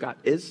Judaism, we've got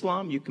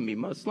Islam. You can be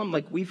Muslim.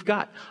 Like we've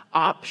got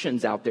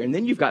options out there. And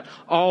then you've got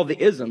all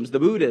the isms, the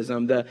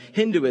Buddhism, the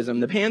Hinduism,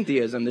 the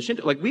pantheism, the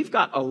Shinto. Like we've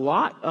got a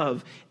lot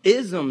of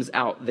isms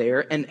out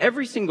there, and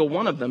every single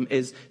one of them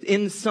is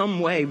in some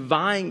way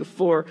vying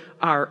for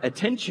our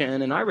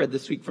attention. And I read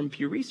this week from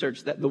Pew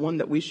Research that the one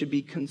that we should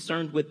be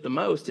concerned with the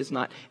most is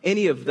not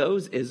any of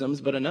those isms,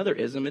 but another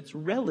ism. It's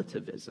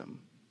relativism.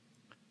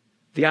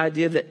 The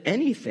idea that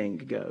anything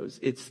goes.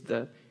 It's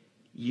the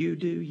you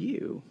do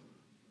you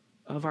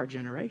of our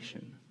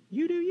generation.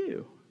 You do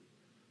you.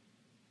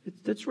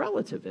 It's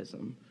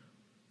relativism.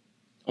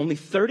 Only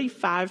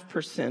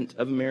 35%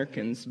 of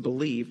Americans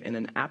believe in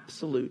an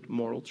absolute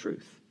moral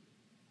truth.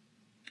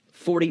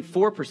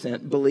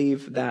 44%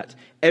 believe that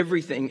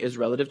everything is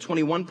relative.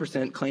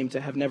 21% claim to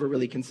have never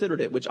really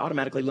considered it, which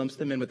automatically lumps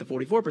them in with the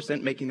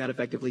 44%, making that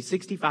effectively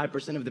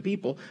 65% of the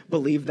people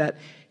believe that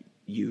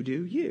you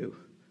do you.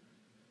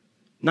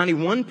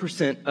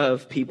 91%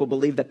 of people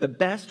believe that the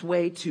best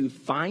way to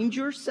find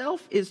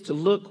yourself is to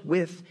look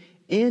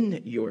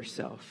within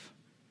yourself.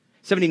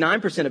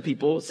 79% of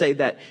people say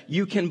that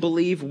you can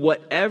believe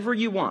whatever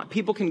you want.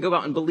 People can go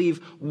out and believe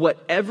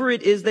whatever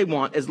it is they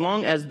want as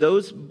long as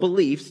those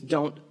beliefs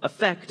don't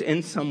affect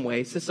in some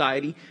way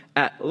society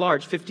at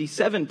large.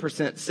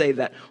 57% say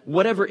that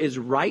whatever is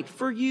right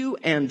for you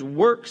and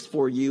works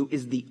for you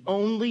is the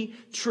only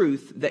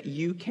truth that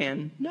you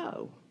can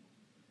know.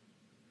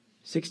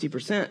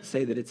 60%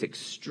 say that it's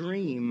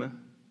extreme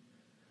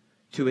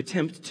to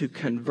attempt to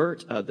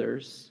convert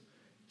others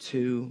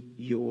to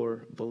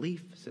your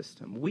belief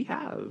system. We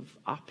have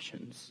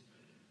options.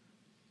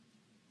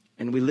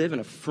 And we live in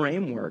a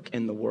framework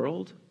in the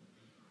world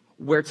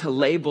where to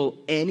label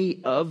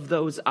any of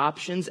those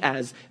options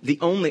as the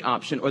only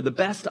option or the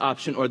best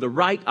option or the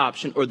right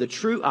option or the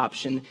true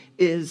option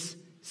is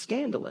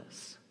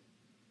scandalous.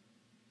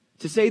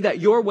 To say that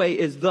your way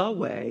is the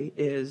way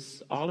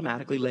is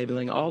automatically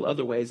labeling all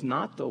other ways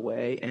not the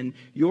way, and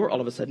you're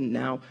all of a sudden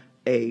now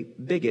a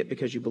bigot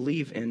because you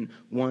believe in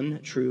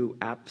one true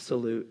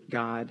absolute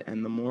God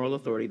and the moral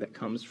authority that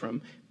comes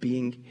from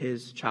being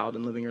his child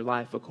and living your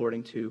life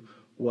according to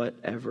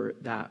whatever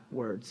that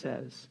word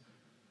says.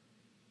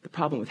 The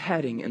problem with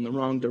heading in the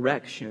wrong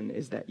direction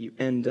is that you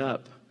end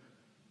up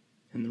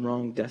in the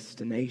wrong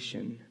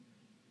destination.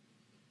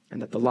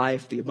 And that the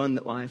life, the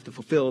abundant life, the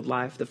fulfilled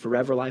life, the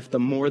forever life, the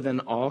more than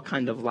all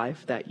kind of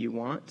life that you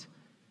want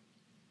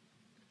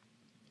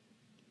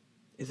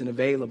isn't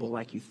available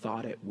like you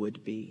thought it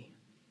would be,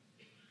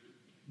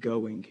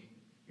 going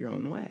your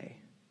own way.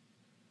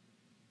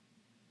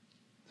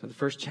 So the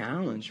first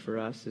challenge for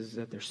us is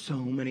that there's so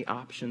many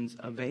options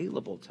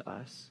available to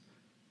us.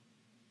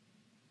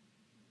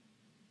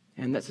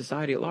 And that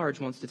society at large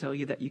wants to tell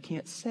you that you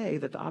can't say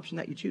that the option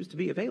that you choose to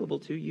be available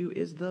to you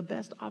is the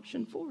best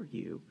option for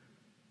you.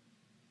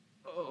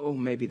 Oh,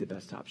 maybe the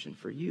best option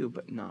for you,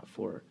 but not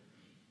for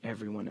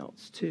everyone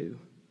else too.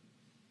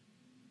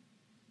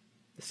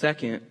 The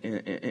second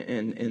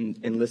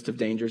in list of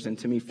dangers, and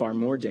to me far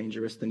more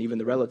dangerous than even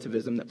the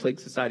relativism that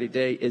plagues society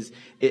today,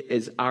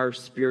 is our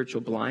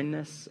spiritual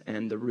blindness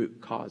and the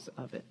root cause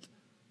of it.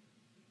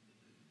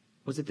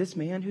 Was it this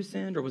man who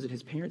sinned, or was it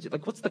his parents?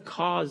 Like, what's the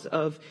cause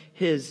of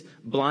his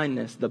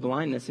blindness? The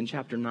blindness in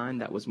chapter 9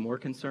 that was more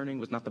concerning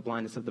was not the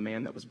blindness of the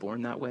man that was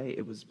born that way.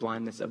 It was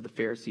blindness of the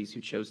Pharisees who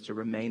chose to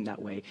remain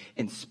that way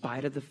in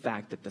spite of the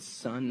fact that the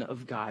Son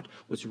of God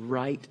was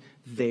right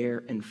there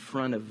in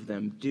front of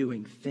them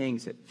doing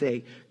things that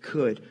they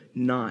could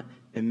not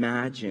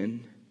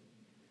imagine.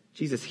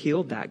 Jesus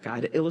healed that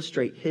guy to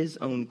illustrate his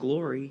own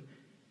glory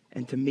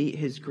and to meet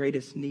his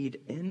greatest need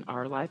in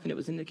our life. And it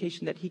was an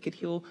indication that he could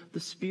heal the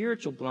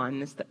spiritual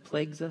blindness that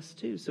plagues us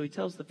too. So he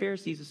tells the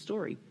Pharisees a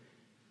story.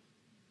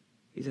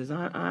 He says,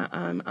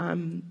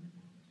 I'm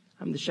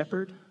the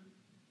shepherd.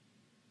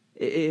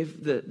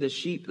 If the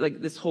sheep,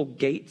 like this whole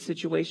gate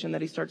situation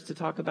that he starts to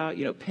talk about,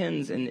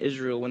 pens in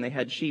Israel, when they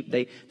had sheep,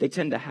 they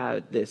tend to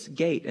have this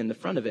gate in the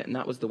front of it. And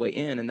that was the way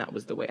in and that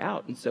was the way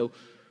out. And so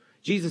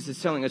Jesus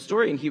is telling a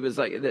story, and he was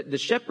like, the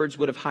shepherds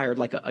would have hired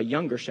like a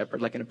younger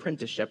shepherd, like an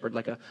apprentice shepherd,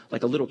 like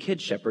a little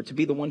kid shepherd, to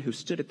be the one who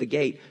stood at the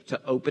gate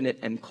to open it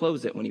and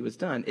close it when he was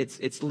done.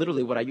 It's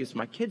literally what I use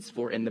my kids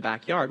for in the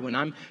backyard. When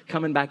I'm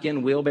coming back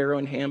in, wheelbarrow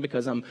in hand,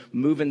 because I'm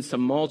moving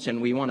some mulch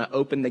and we want to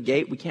open the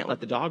gate, we can't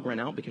let the dog run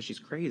out because she's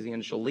crazy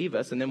and she'll leave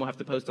us, and then we'll have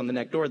to post on the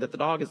next door that the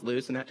dog is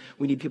loose and that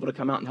we need people to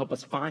come out and help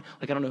us find.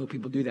 Like, I don't know who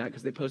people do that,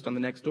 because they post on the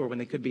next door when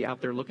they could be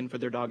out there looking for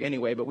their dog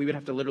anyway, but we would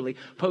have to literally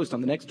post on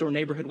the next door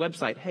neighborhood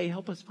website, hey,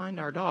 help us find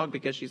our dog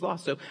because she's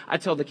lost. So I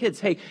tell the kids,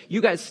 hey,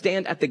 you guys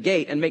stand at the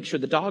gate and make sure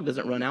the dog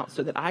doesn't run out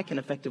so that I can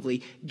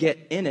effectively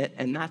get in it.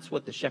 And that's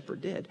what the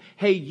shepherd did.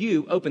 Hey,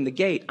 you open the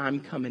gate, I'm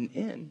coming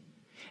in.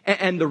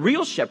 And the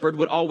real shepherd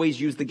would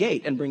always use the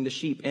gate and bring the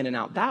sheep in and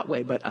out that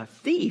way. But a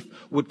thief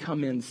would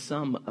come in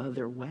some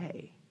other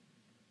way.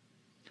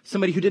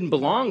 Somebody who didn't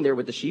belong there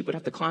with the sheep would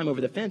have to climb over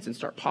the fence and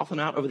start popping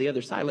out over the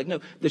other side. Like, no,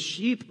 the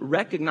sheep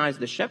recognized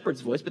the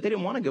shepherd's voice, but they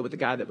didn't want to go with the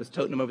guy that was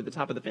toting them over the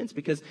top of the fence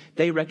because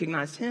they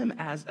recognized him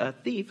as a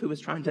thief who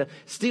was trying to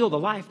steal the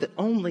life that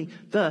only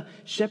the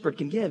shepherd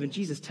can give. And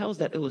Jesus tells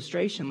that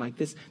illustration, like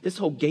this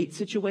whole gate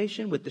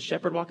situation with the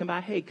shepherd walking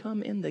by, hey,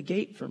 come in the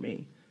gate for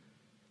me.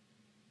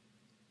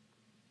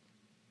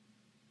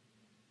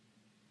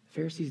 The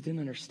Pharisees didn't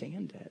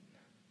understand it.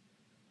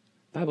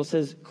 The Bible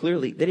says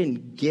clearly they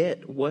didn't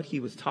get what he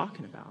was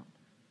talking about.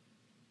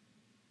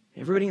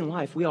 Everybody in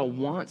life, we all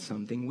want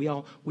something. We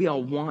all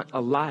want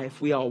a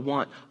life. We all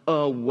want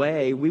a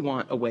way. We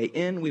want a way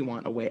in. We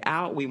want a way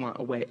out. We want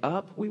a way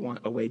up. We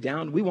want a way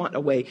down. We want a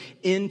way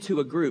into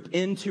a group,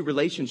 into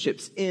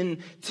relationships,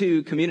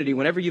 into community.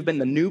 Whenever you've been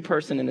the new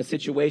person in a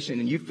situation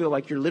and you feel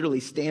like you're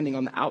literally standing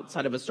on the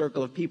outside of a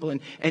circle of people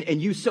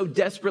and you so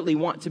desperately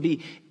want to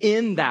be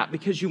in that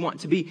because you want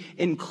to be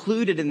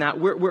included in that,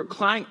 we're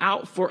crying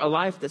out for a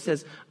life that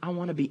says, I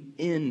want to be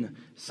in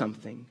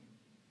something.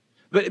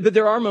 But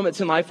there are moments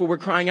in life where we're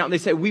crying out and they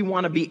say, we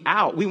want to be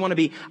out. We want to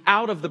be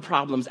out of the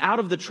problems, out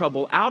of the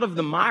trouble, out of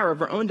the mire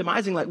of our own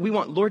demising. Like, we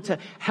want Lord to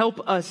help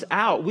us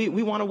out. We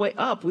want a way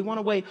up. We want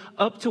a way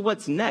up to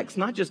what's next,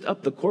 not just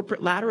up the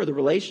corporate ladder or the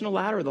relational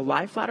ladder or the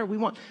life ladder. We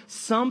want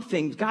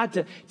something, God,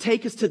 to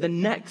take us to the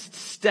next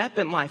step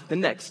in life, the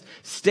next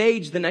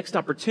stage, the next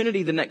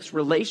opportunity, the next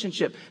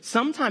relationship.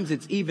 Sometimes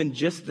it's even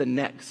just the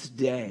next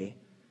day.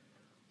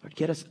 Lord,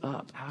 get us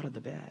up out of the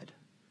bed.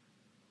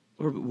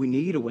 Lord, we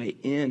need a way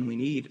in. We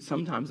need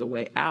sometimes a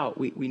way out.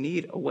 We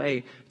need a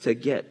way to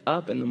get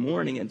up in the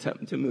morning and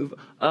to move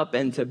up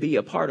and to be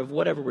a part of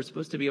whatever we're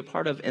supposed to be a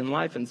part of in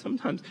life. And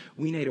sometimes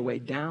we need a way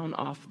down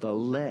off the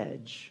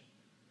ledge,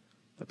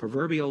 the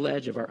proverbial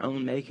ledge of our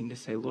own making, to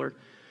say, Lord,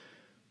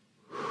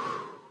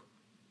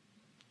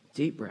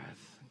 deep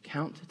breath,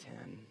 count to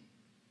 10.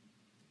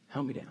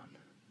 Help me down.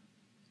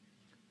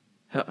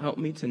 Help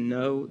me to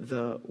know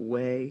the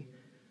way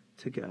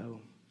to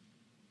go.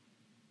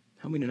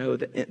 Help me to know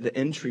the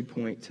entry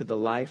point to the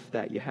life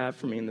that you have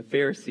for me. And the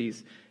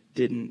Pharisees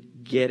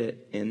didn't get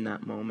it in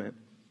that moment.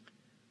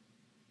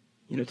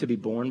 To be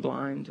born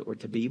blind or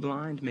to be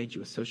blind made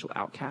you a social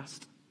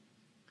outcast.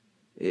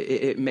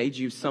 It made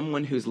you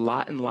someone whose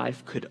lot in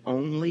life could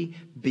only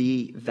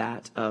be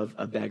that of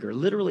a beggar.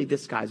 Literally,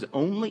 this guy's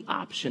only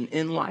option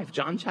in life,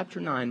 John chapter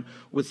 9,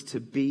 was to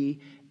be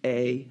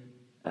a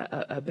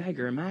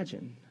beggar.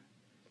 Imagine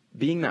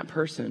being that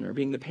person or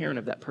being the parent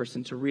of that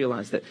person, to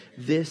realize that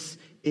this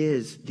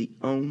is the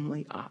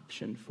only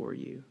option for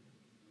you.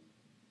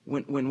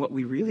 When what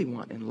we really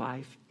want in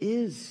life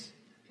is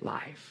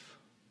life.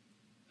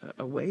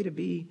 A way to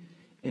be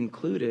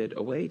included,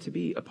 a way to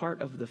be a part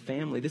of the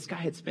family. This guy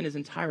had spent his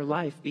entire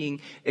life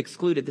being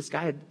excluded. This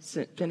guy had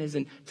spent his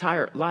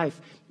entire life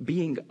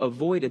being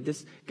avoided.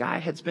 This guy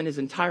had spent his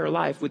entire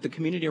life with the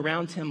community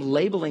around him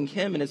labeling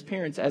him and his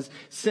parents as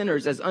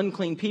sinners, as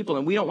unclean people.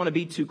 And we don't want to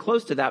be too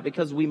close to that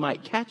because we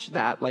might catch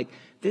that. Like,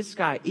 this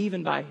guy,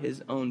 even by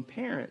his own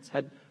parents,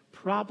 had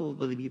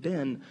probably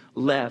been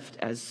left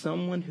as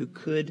someone who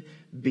could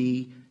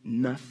be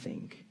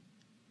nothing.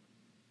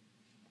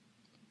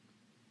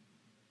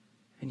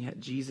 And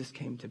yet Jesus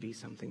came to be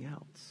something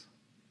else.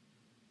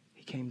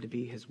 He came to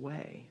be his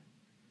way.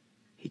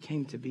 He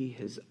came to be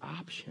his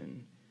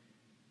option.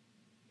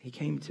 He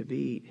came to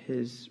be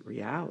his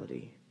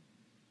reality.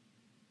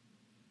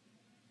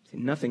 See,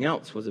 nothing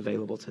else was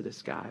available to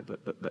this guy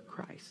but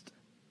Christ.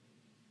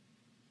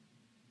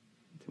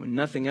 When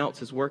nothing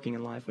else is working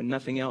in life, when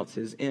nothing else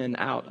is in,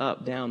 out,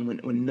 up, down,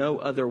 when no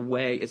other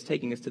way is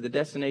taking us to the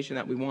destination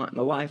that we want and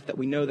the life that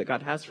we know that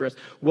God has for us,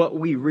 what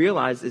we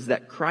realize is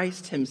that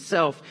Christ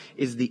himself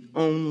is the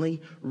only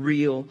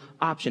real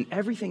option.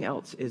 Everything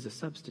else is a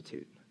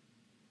substitute.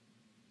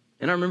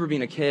 And I remember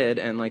being a kid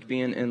and like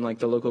being in like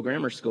the local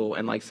grammar school,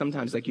 and like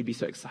sometimes like you'd be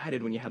so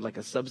excited when you had like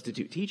a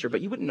substitute teacher,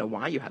 but you wouldn't know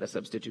why you had a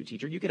substitute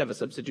teacher. You could have a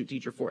substitute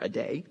teacher for a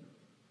day,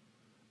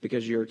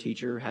 because your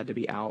teacher had to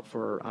be out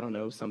for, I don't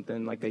know,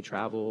 something, like they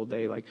traveled,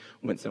 they like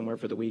went somewhere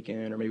for the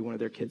weekend, or maybe one of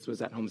their kids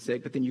was at home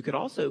sick. But then you could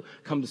also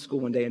come to school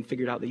one day and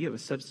figure out that you have a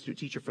substitute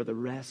teacher for the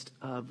rest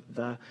of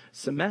the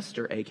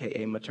semester,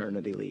 aka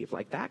maternity leave.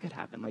 Like, that could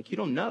happen. Like, you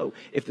don't know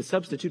if the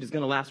substitute is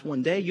going to last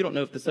one day. You don't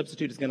know if the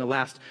substitute is going to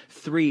last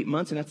 3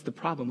 months. And that's the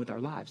problem with our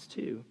lives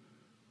too.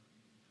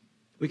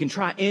 We can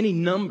try any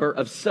number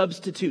of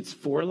substitutes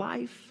for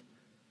life.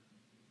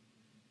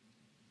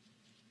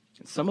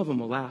 And some of them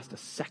will last a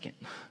second.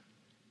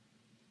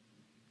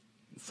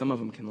 And some of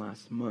them can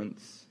last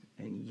months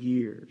and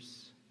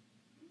years.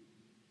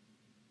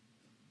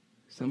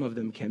 Some of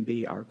them can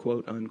be our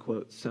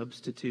quote-unquote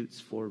substitutes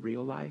for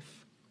real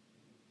life,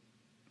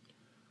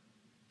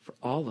 for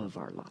all of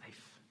our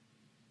life.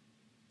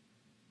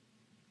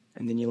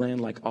 And then you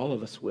land, like all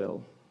of us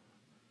will,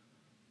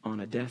 on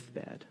a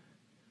deathbed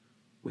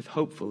with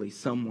hopefully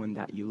someone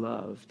that you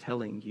love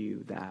telling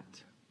you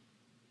that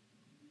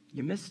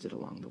you missed it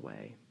along the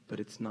way, but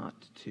it's not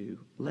too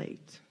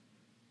late.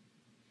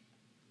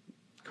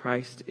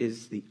 Christ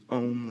is the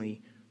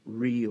only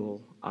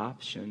real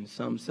option.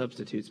 Some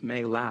substitutes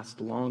may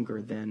last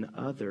longer than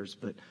others,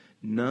 but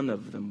none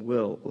of them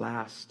will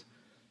last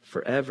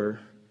forever.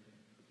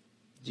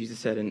 Jesus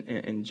said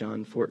in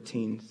John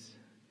 14,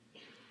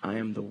 I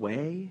am the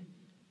way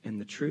and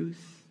the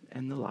truth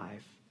and the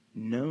life.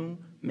 No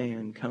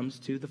man comes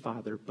to the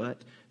Father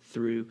but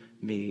through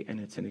me. And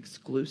it's an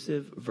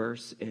exclusive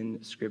verse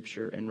in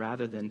Scripture. And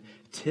rather than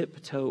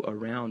tiptoe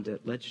around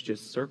it, let's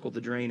just circle the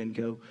drain and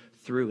go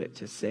through it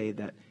to say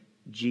that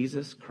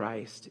Jesus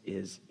Christ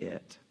is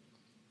it.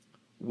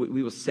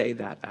 We will say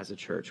that as a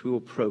church. We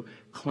will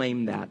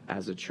proclaim that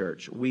as a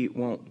church. We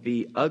won't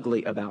be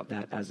ugly about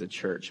that as a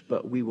church,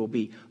 but we will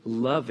be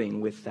loving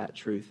with that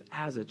truth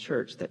as a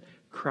church, that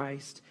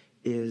Christ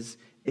is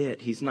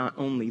it. He's not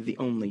only the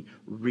only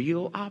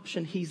real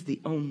option, he's the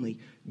only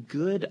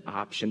good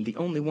option, the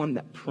only one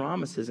that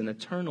promises an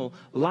eternal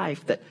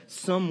life that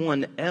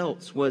someone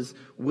else was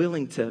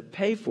willing to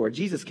pay for.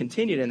 Jesus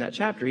continued in that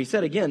chapter. He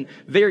said again,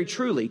 very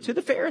truly, to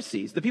the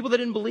Pharisees, the people that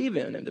didn't believe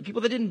in him, the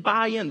people that didn't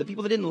buy in, the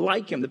people that didn't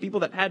like him, the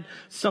people that had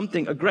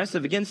something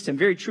aggressive against him,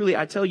 very truly,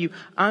 I tell you,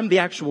 I'm the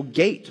actual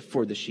gate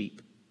for the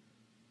sheep.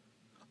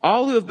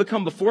 All who have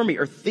become before me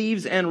are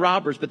thieves and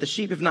robbers, but the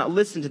sheep have not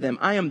listened to them.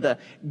 I am the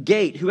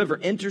gate. Whoever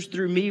enters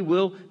through me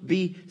will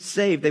be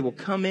saved. They will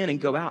come in and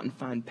go out and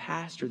find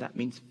pasture. That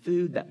means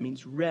food. That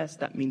means rest.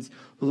 That means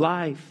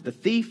life. The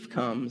thief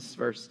comes,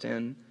 verse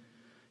 10,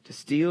 to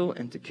steal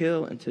and to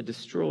kill and to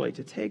destroy,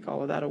 to take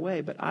all of that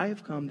away. But I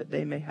have come that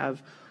they may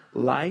have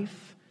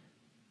life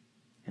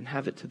and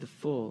have it to the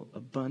full,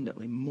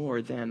 abundantly,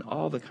 more than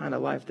all the kind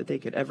of life that they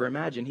could ever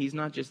imagine. He's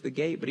not just the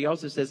gate, but he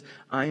also says,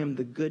 I am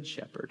the good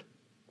shepherd.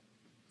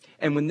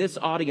 And when this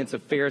audience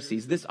of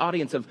Pharisees, this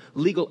audience of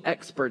legal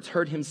experts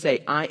heard him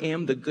say, I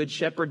am the good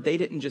shepherd, they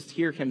didn't just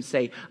hear him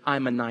say,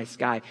 I'm a nice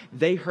guy.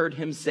 They heard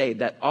him say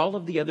that all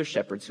of the other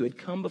shepherds who had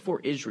come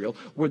before Israel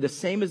were the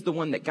same as the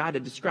one that God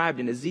had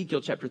described in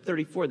Ezekiel chapter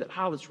 34 that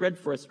Hollis read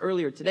for us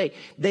earlier today.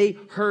 They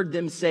heard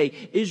them say,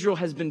 Israel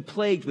has been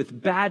plagued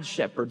with bad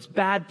shepherds,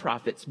 bad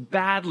prophets,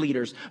 bad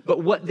leaders.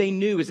 But what they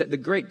knew is that the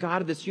great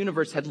God of this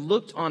universe had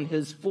looked on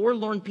his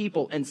forlorn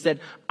people and said,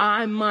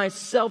 I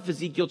myself,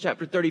 Ezekiel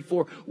chapter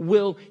 34,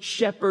 will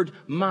shepherd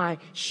my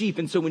sheep.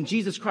 And so when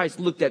Jesus Christ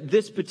looked at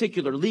this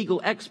particular legal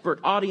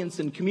expert audience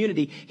and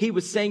community, he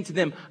was saying to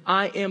them,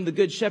 I am the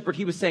good shepherd.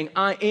 He was saying,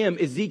 I am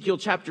Ezekiel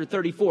chapter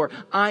 34.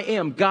 I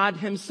am God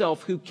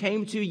himself who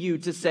came to you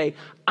to say,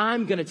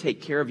 I'm going to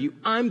take care of you.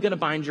 I'm going to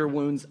bind your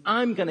wounds.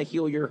 I'm going to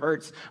heal your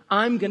hurts.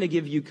 I'm going to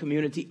give you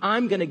community.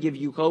 I'm going to give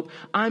you hope.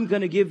 I'm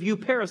going to give you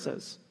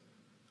parousia.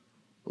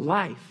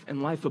 Life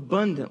and life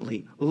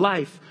abundantly.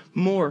 Life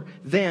more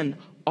than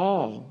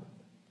all.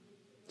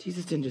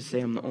 Jesus didn't just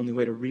say I'm the only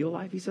way to real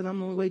life. He said I'm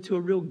the only way to a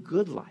real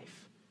good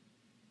life.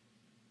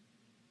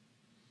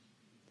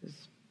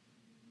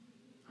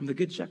 I'm the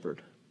good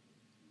shepherd.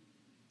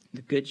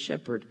 The good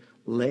shepherd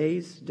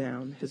lays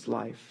down his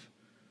life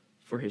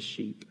for his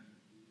sheep.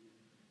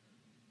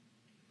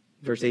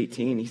 Verse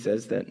 18, he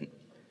says that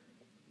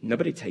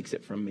nobody takes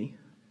it from me.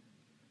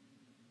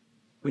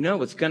 We know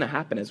what's going to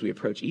happen as we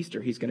approach Easter.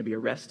 He's going to be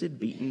arrested,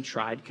 beaten,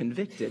 tried,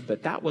 convicted.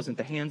 But that wasn't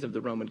the hands of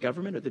the Roman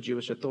government or the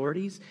Jewish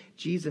authorities.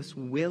 Jesus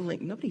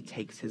nobody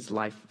takes his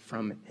life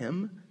from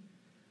him.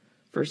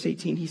 Verse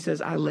 18, he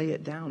says, I lay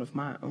it down of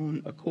my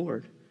own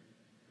accord.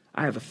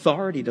 I have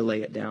authority to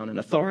lay it down and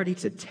authority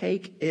to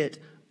take it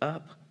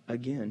up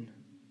again.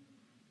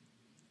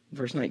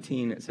 Verse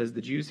 19, it says,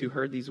 the Jews who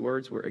heard these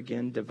words were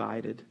again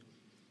divided.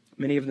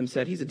 Many of them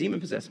said, he's a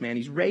demon-possessed man.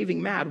 He's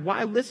raving mad.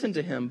 Why listen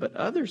to him? But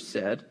others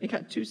said, he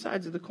got two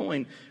sides of the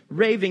coin,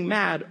 raving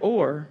mad,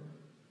 or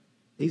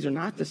these are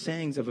not the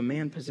sayings of a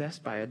man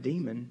possessed by a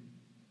demon.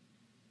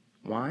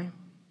 Why?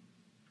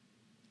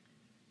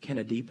 Can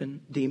a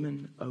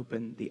demon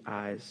open the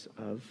eyes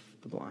of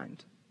the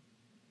blind?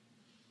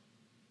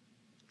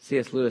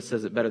 C.S. Lewis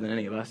says it better than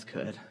any of us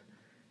could.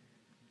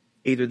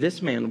 Either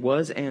this man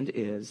was and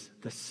is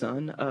the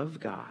Son of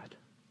God,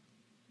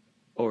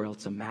 or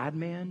else a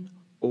madman,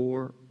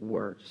 or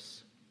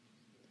worse.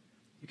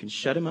 You can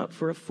shut him up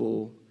for a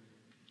fool.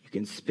 You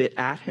can spit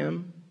at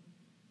him,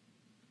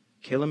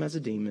 kill him as a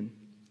demon,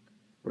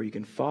 or you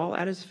can fall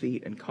at his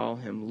feet and call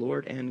him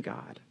Lord and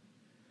God.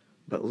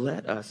 But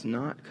let us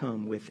not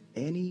come with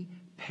any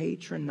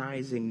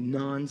patronizing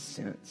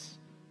nonsense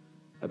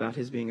about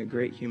his being a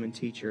great human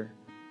teacher.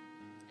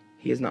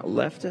 He has not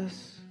left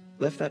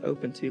that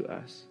open to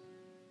us.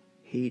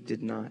 He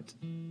did not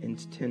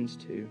intend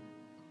to.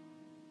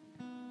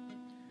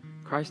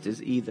 Christ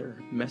is either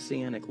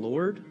Messianic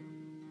Lord,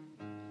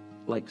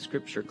 like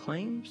Scripture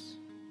claims,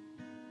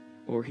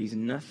 or he's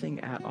nothing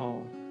at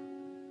all.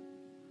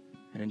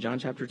 And in John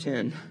chapter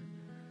 10,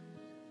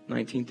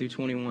 19 through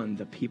 21,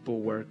 the people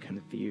were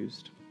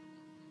confused.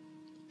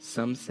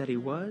 Some said he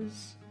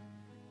was,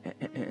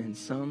 and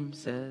some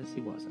says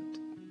he wasn't.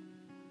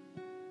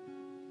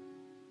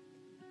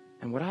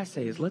 And what I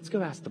say is, let's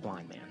go ask the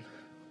blind man.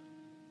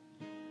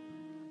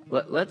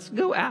 Let's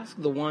go ask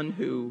the one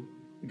who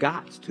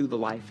got to the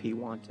life he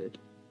wanted.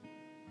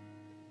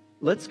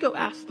 Let's go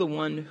ask the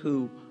one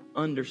who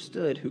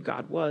understood who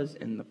God was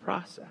in the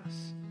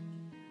process.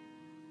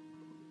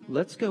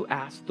 Let's go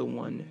ask the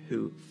one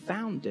who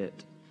found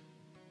it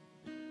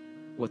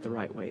what the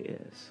right way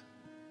is.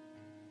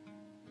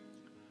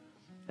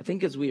 I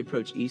think as we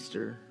approach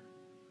Easter,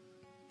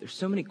 there's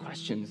so many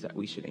questions that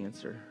we should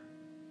answer.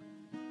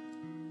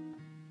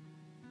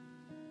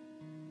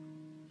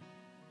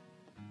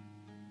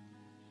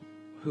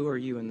 Who are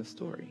you in the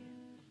story?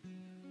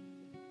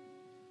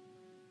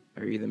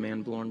 Are you the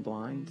man born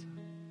blind?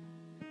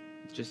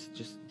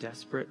 Just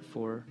desperate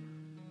for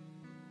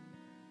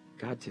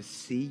God to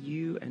see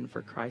you and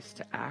for Christ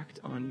to act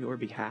on your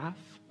behalf?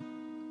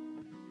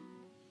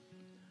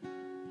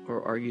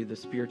 Or are you the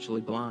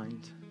spiritually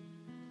blind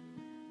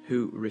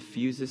who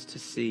refuses to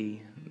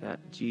see that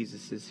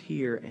Jesus is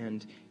here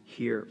and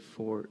here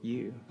for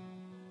you?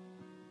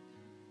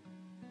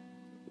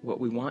 What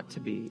we want to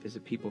be is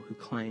a people who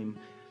claim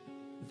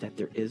that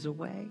there is a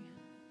way,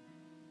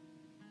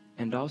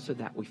 and also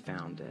that we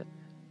found it,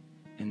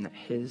 and that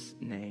his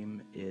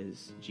name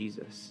is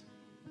Jesus.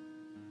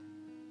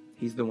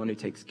 He's the one who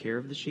takes care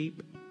of the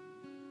sheep.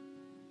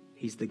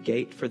 He's the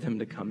gate for them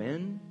to come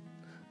in.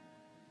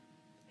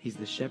 He's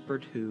the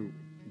shepherd who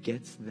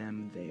gets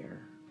them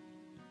there.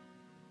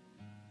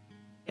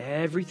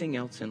 Everything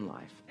else in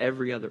life,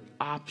 every other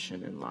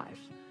option in life,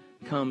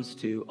 comes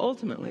to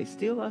ultimately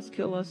steal us,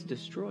 kill us,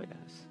 destroy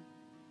us.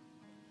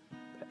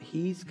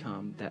 He's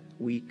come that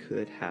we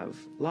could have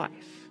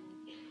life.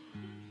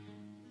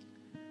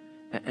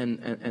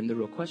 And the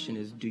real question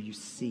is, do you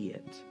see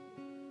it?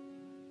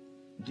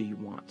 Do you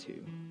want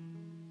to?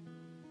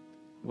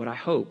 What I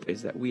hope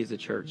is that we as a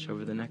church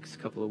over the next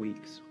couple of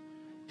weeks,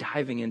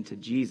 diving into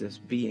Jesus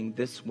being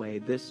this way,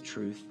 this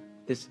truth,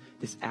 this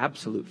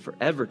absolute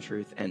forever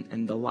truth,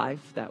 and the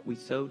life that we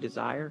so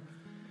desire,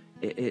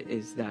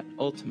 is that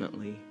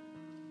ultimately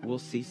we'll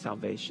see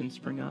salvation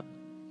spring up.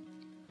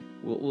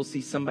 We'll see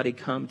somebody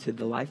come to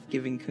the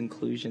life-giving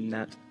conclusion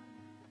that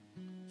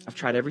I've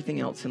tried everything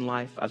else in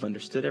life. I've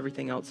understood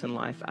everything else in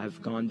life.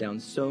 I've gone down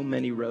so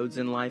many roads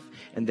in life,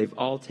 and they've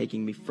all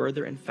taken me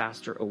further and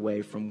faster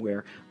away from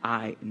where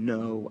I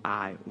know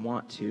I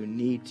want to,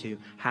 need to,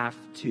 have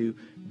to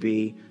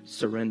be.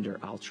 Surrender.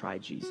 I'll try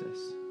Jesus.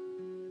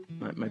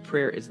 My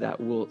prayer is that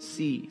we'll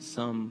see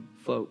some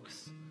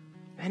folks,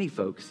 many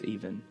folks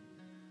even,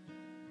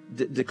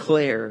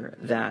 declare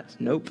that,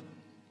 nope,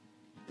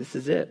 this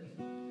is it.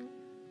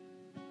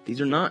 These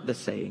are not the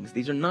sayings.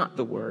 These are not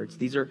the words.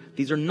 These are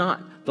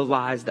not the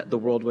lies that the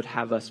world would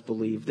have us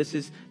believe. This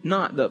is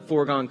not the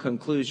foregone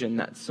conclusion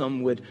that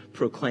some would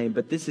proclaim,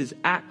 but this is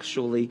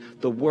actually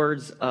the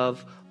words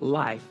of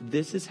life.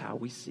 This is how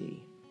we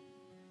see.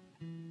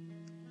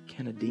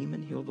 Can a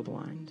demon heal the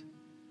blind?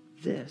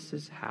 this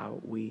is how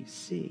we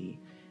see.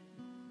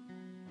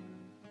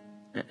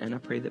 And I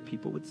pray that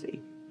people would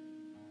see.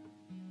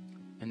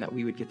 And that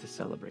we would get to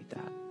celebrate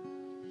that.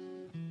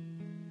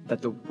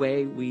 That the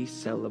way we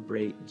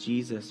celebrate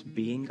Jesus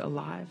being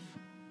alive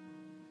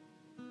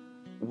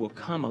will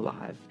come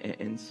alive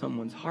in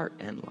someone's heart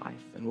and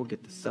life. And we'll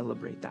get to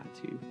celebrate that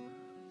too.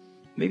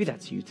 Maybe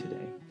that's you today.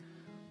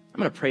 I'm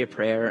going to pray a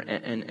prayer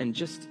and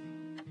just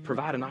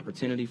provide an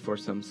opportunity for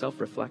some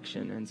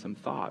self-reflection and some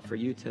thought for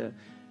you to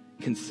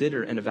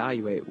consider and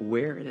evaluate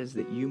where it is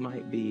that you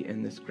might be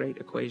in this great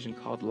equation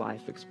called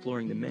life,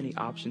 exploring the many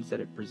options that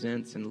it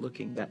presents and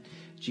looking that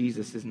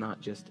Jesus is not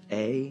just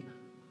a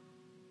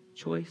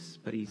choice,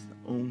 but he's the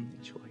only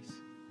choice.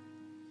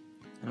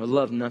 And I would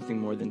love nothing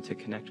more than to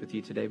connect with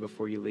you today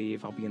before you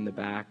leave. I'll be in the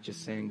back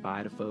just saying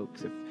bye to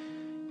folks. If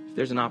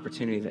there's an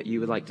opportunity that you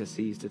would like to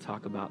seize to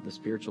talk about the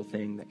spiritual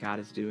thing that God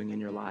is doing in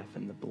your life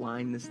and the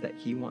blindness that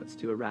he wants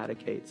to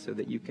eradicate so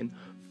that you can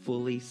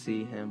fully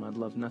see him, I'd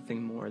love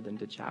nothing more than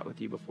to chat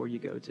with you before you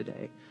go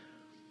today.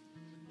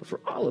 But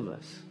for all of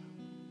us,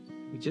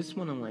 we just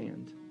want to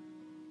land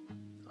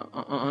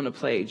on a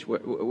place where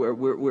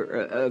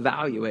we're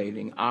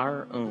evaluating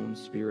our own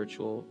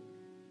spiritual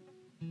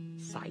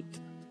sight.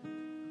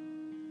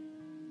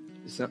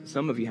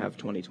 Some of you have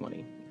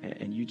 20/20,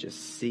 and you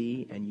just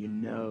see and you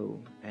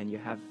know and you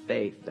have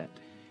faith that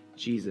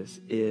Jesus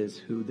is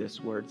who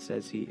this word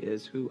says he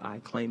is, who I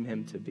claim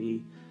him to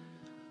be.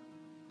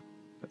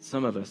 But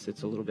some of us,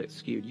 it's a little bit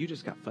skewed. You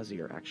just got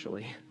fuzzier,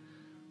 actually.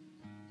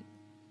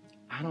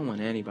 I don't want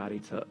anybody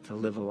to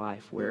live a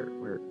life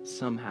where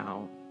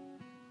somehow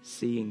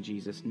seeing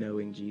Jesus,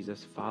 knowing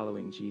Jesus,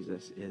 following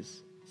Jesus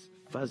is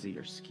fuzzy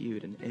or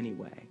skewed in any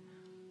way.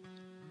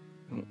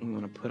 We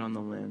want to put on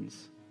the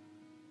lens.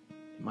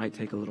 It might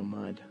take a little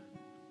mud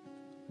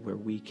where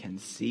we can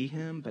see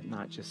him, but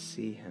not just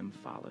see him,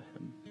 follow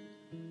him.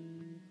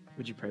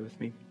 Would you pray with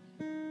me?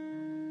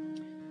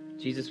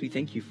 Jesus, we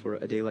thank you for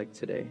a day like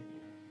today,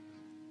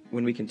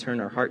 when we can turn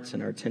our hearts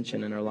and our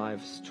attention and our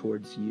lives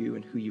towards you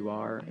and who you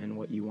are and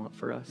what you want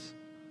for us.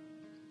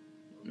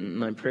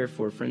 My prayer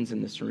for friends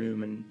in this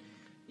room, and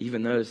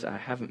even those I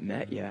haven't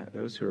met yet,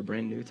 those who are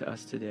brand new to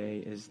us today,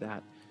 is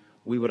that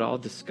we would all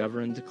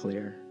discover and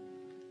declare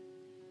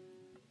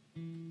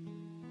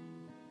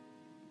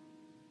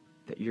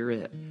that you're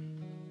it.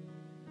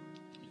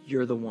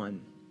 You're the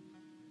one.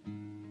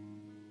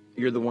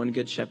 You're the one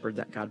good shepherd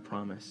that God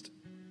promised.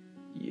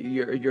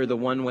 You're the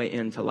one way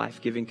into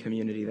life-giving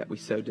community that we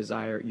so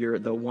desire. You're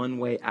the one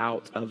way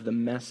out of the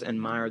mess and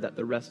mire that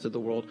the rest of the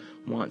world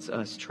wants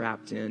us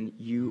trapped in.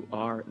 You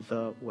are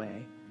the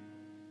way.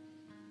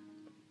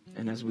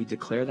 And as we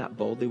declare that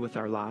boldly with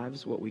our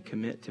lives, what we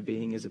commit to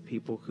being is a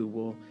people who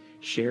will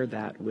share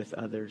that with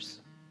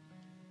others.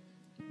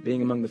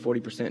 Being among the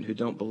 40% who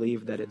don't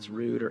believe that it's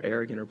rude or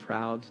arrogant or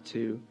proud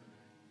to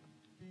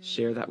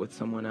share that with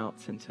someone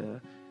else and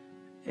to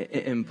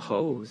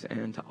impose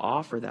and to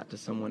offer that to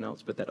someone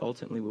else, but that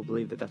ultimately will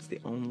believe that that's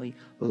the only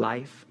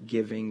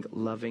life-giving,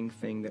 loving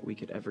thing that we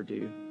could ever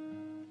do,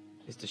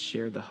 is to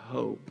share the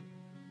hope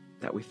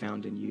that we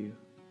found in you.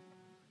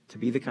 To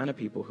be the kind of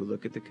people who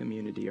look at the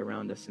community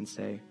around us and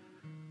say,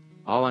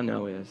 all I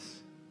know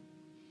is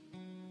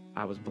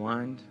I was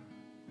blind,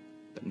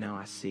 but now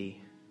I see.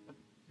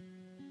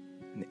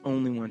 And the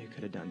only one who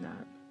could have done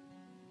that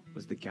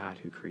was the God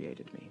who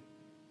created me.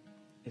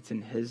 It's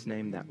in his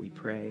name that we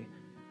pray,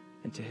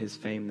 and to his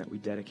fame that we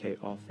dedicate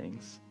all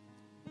things.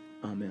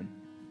 Amen.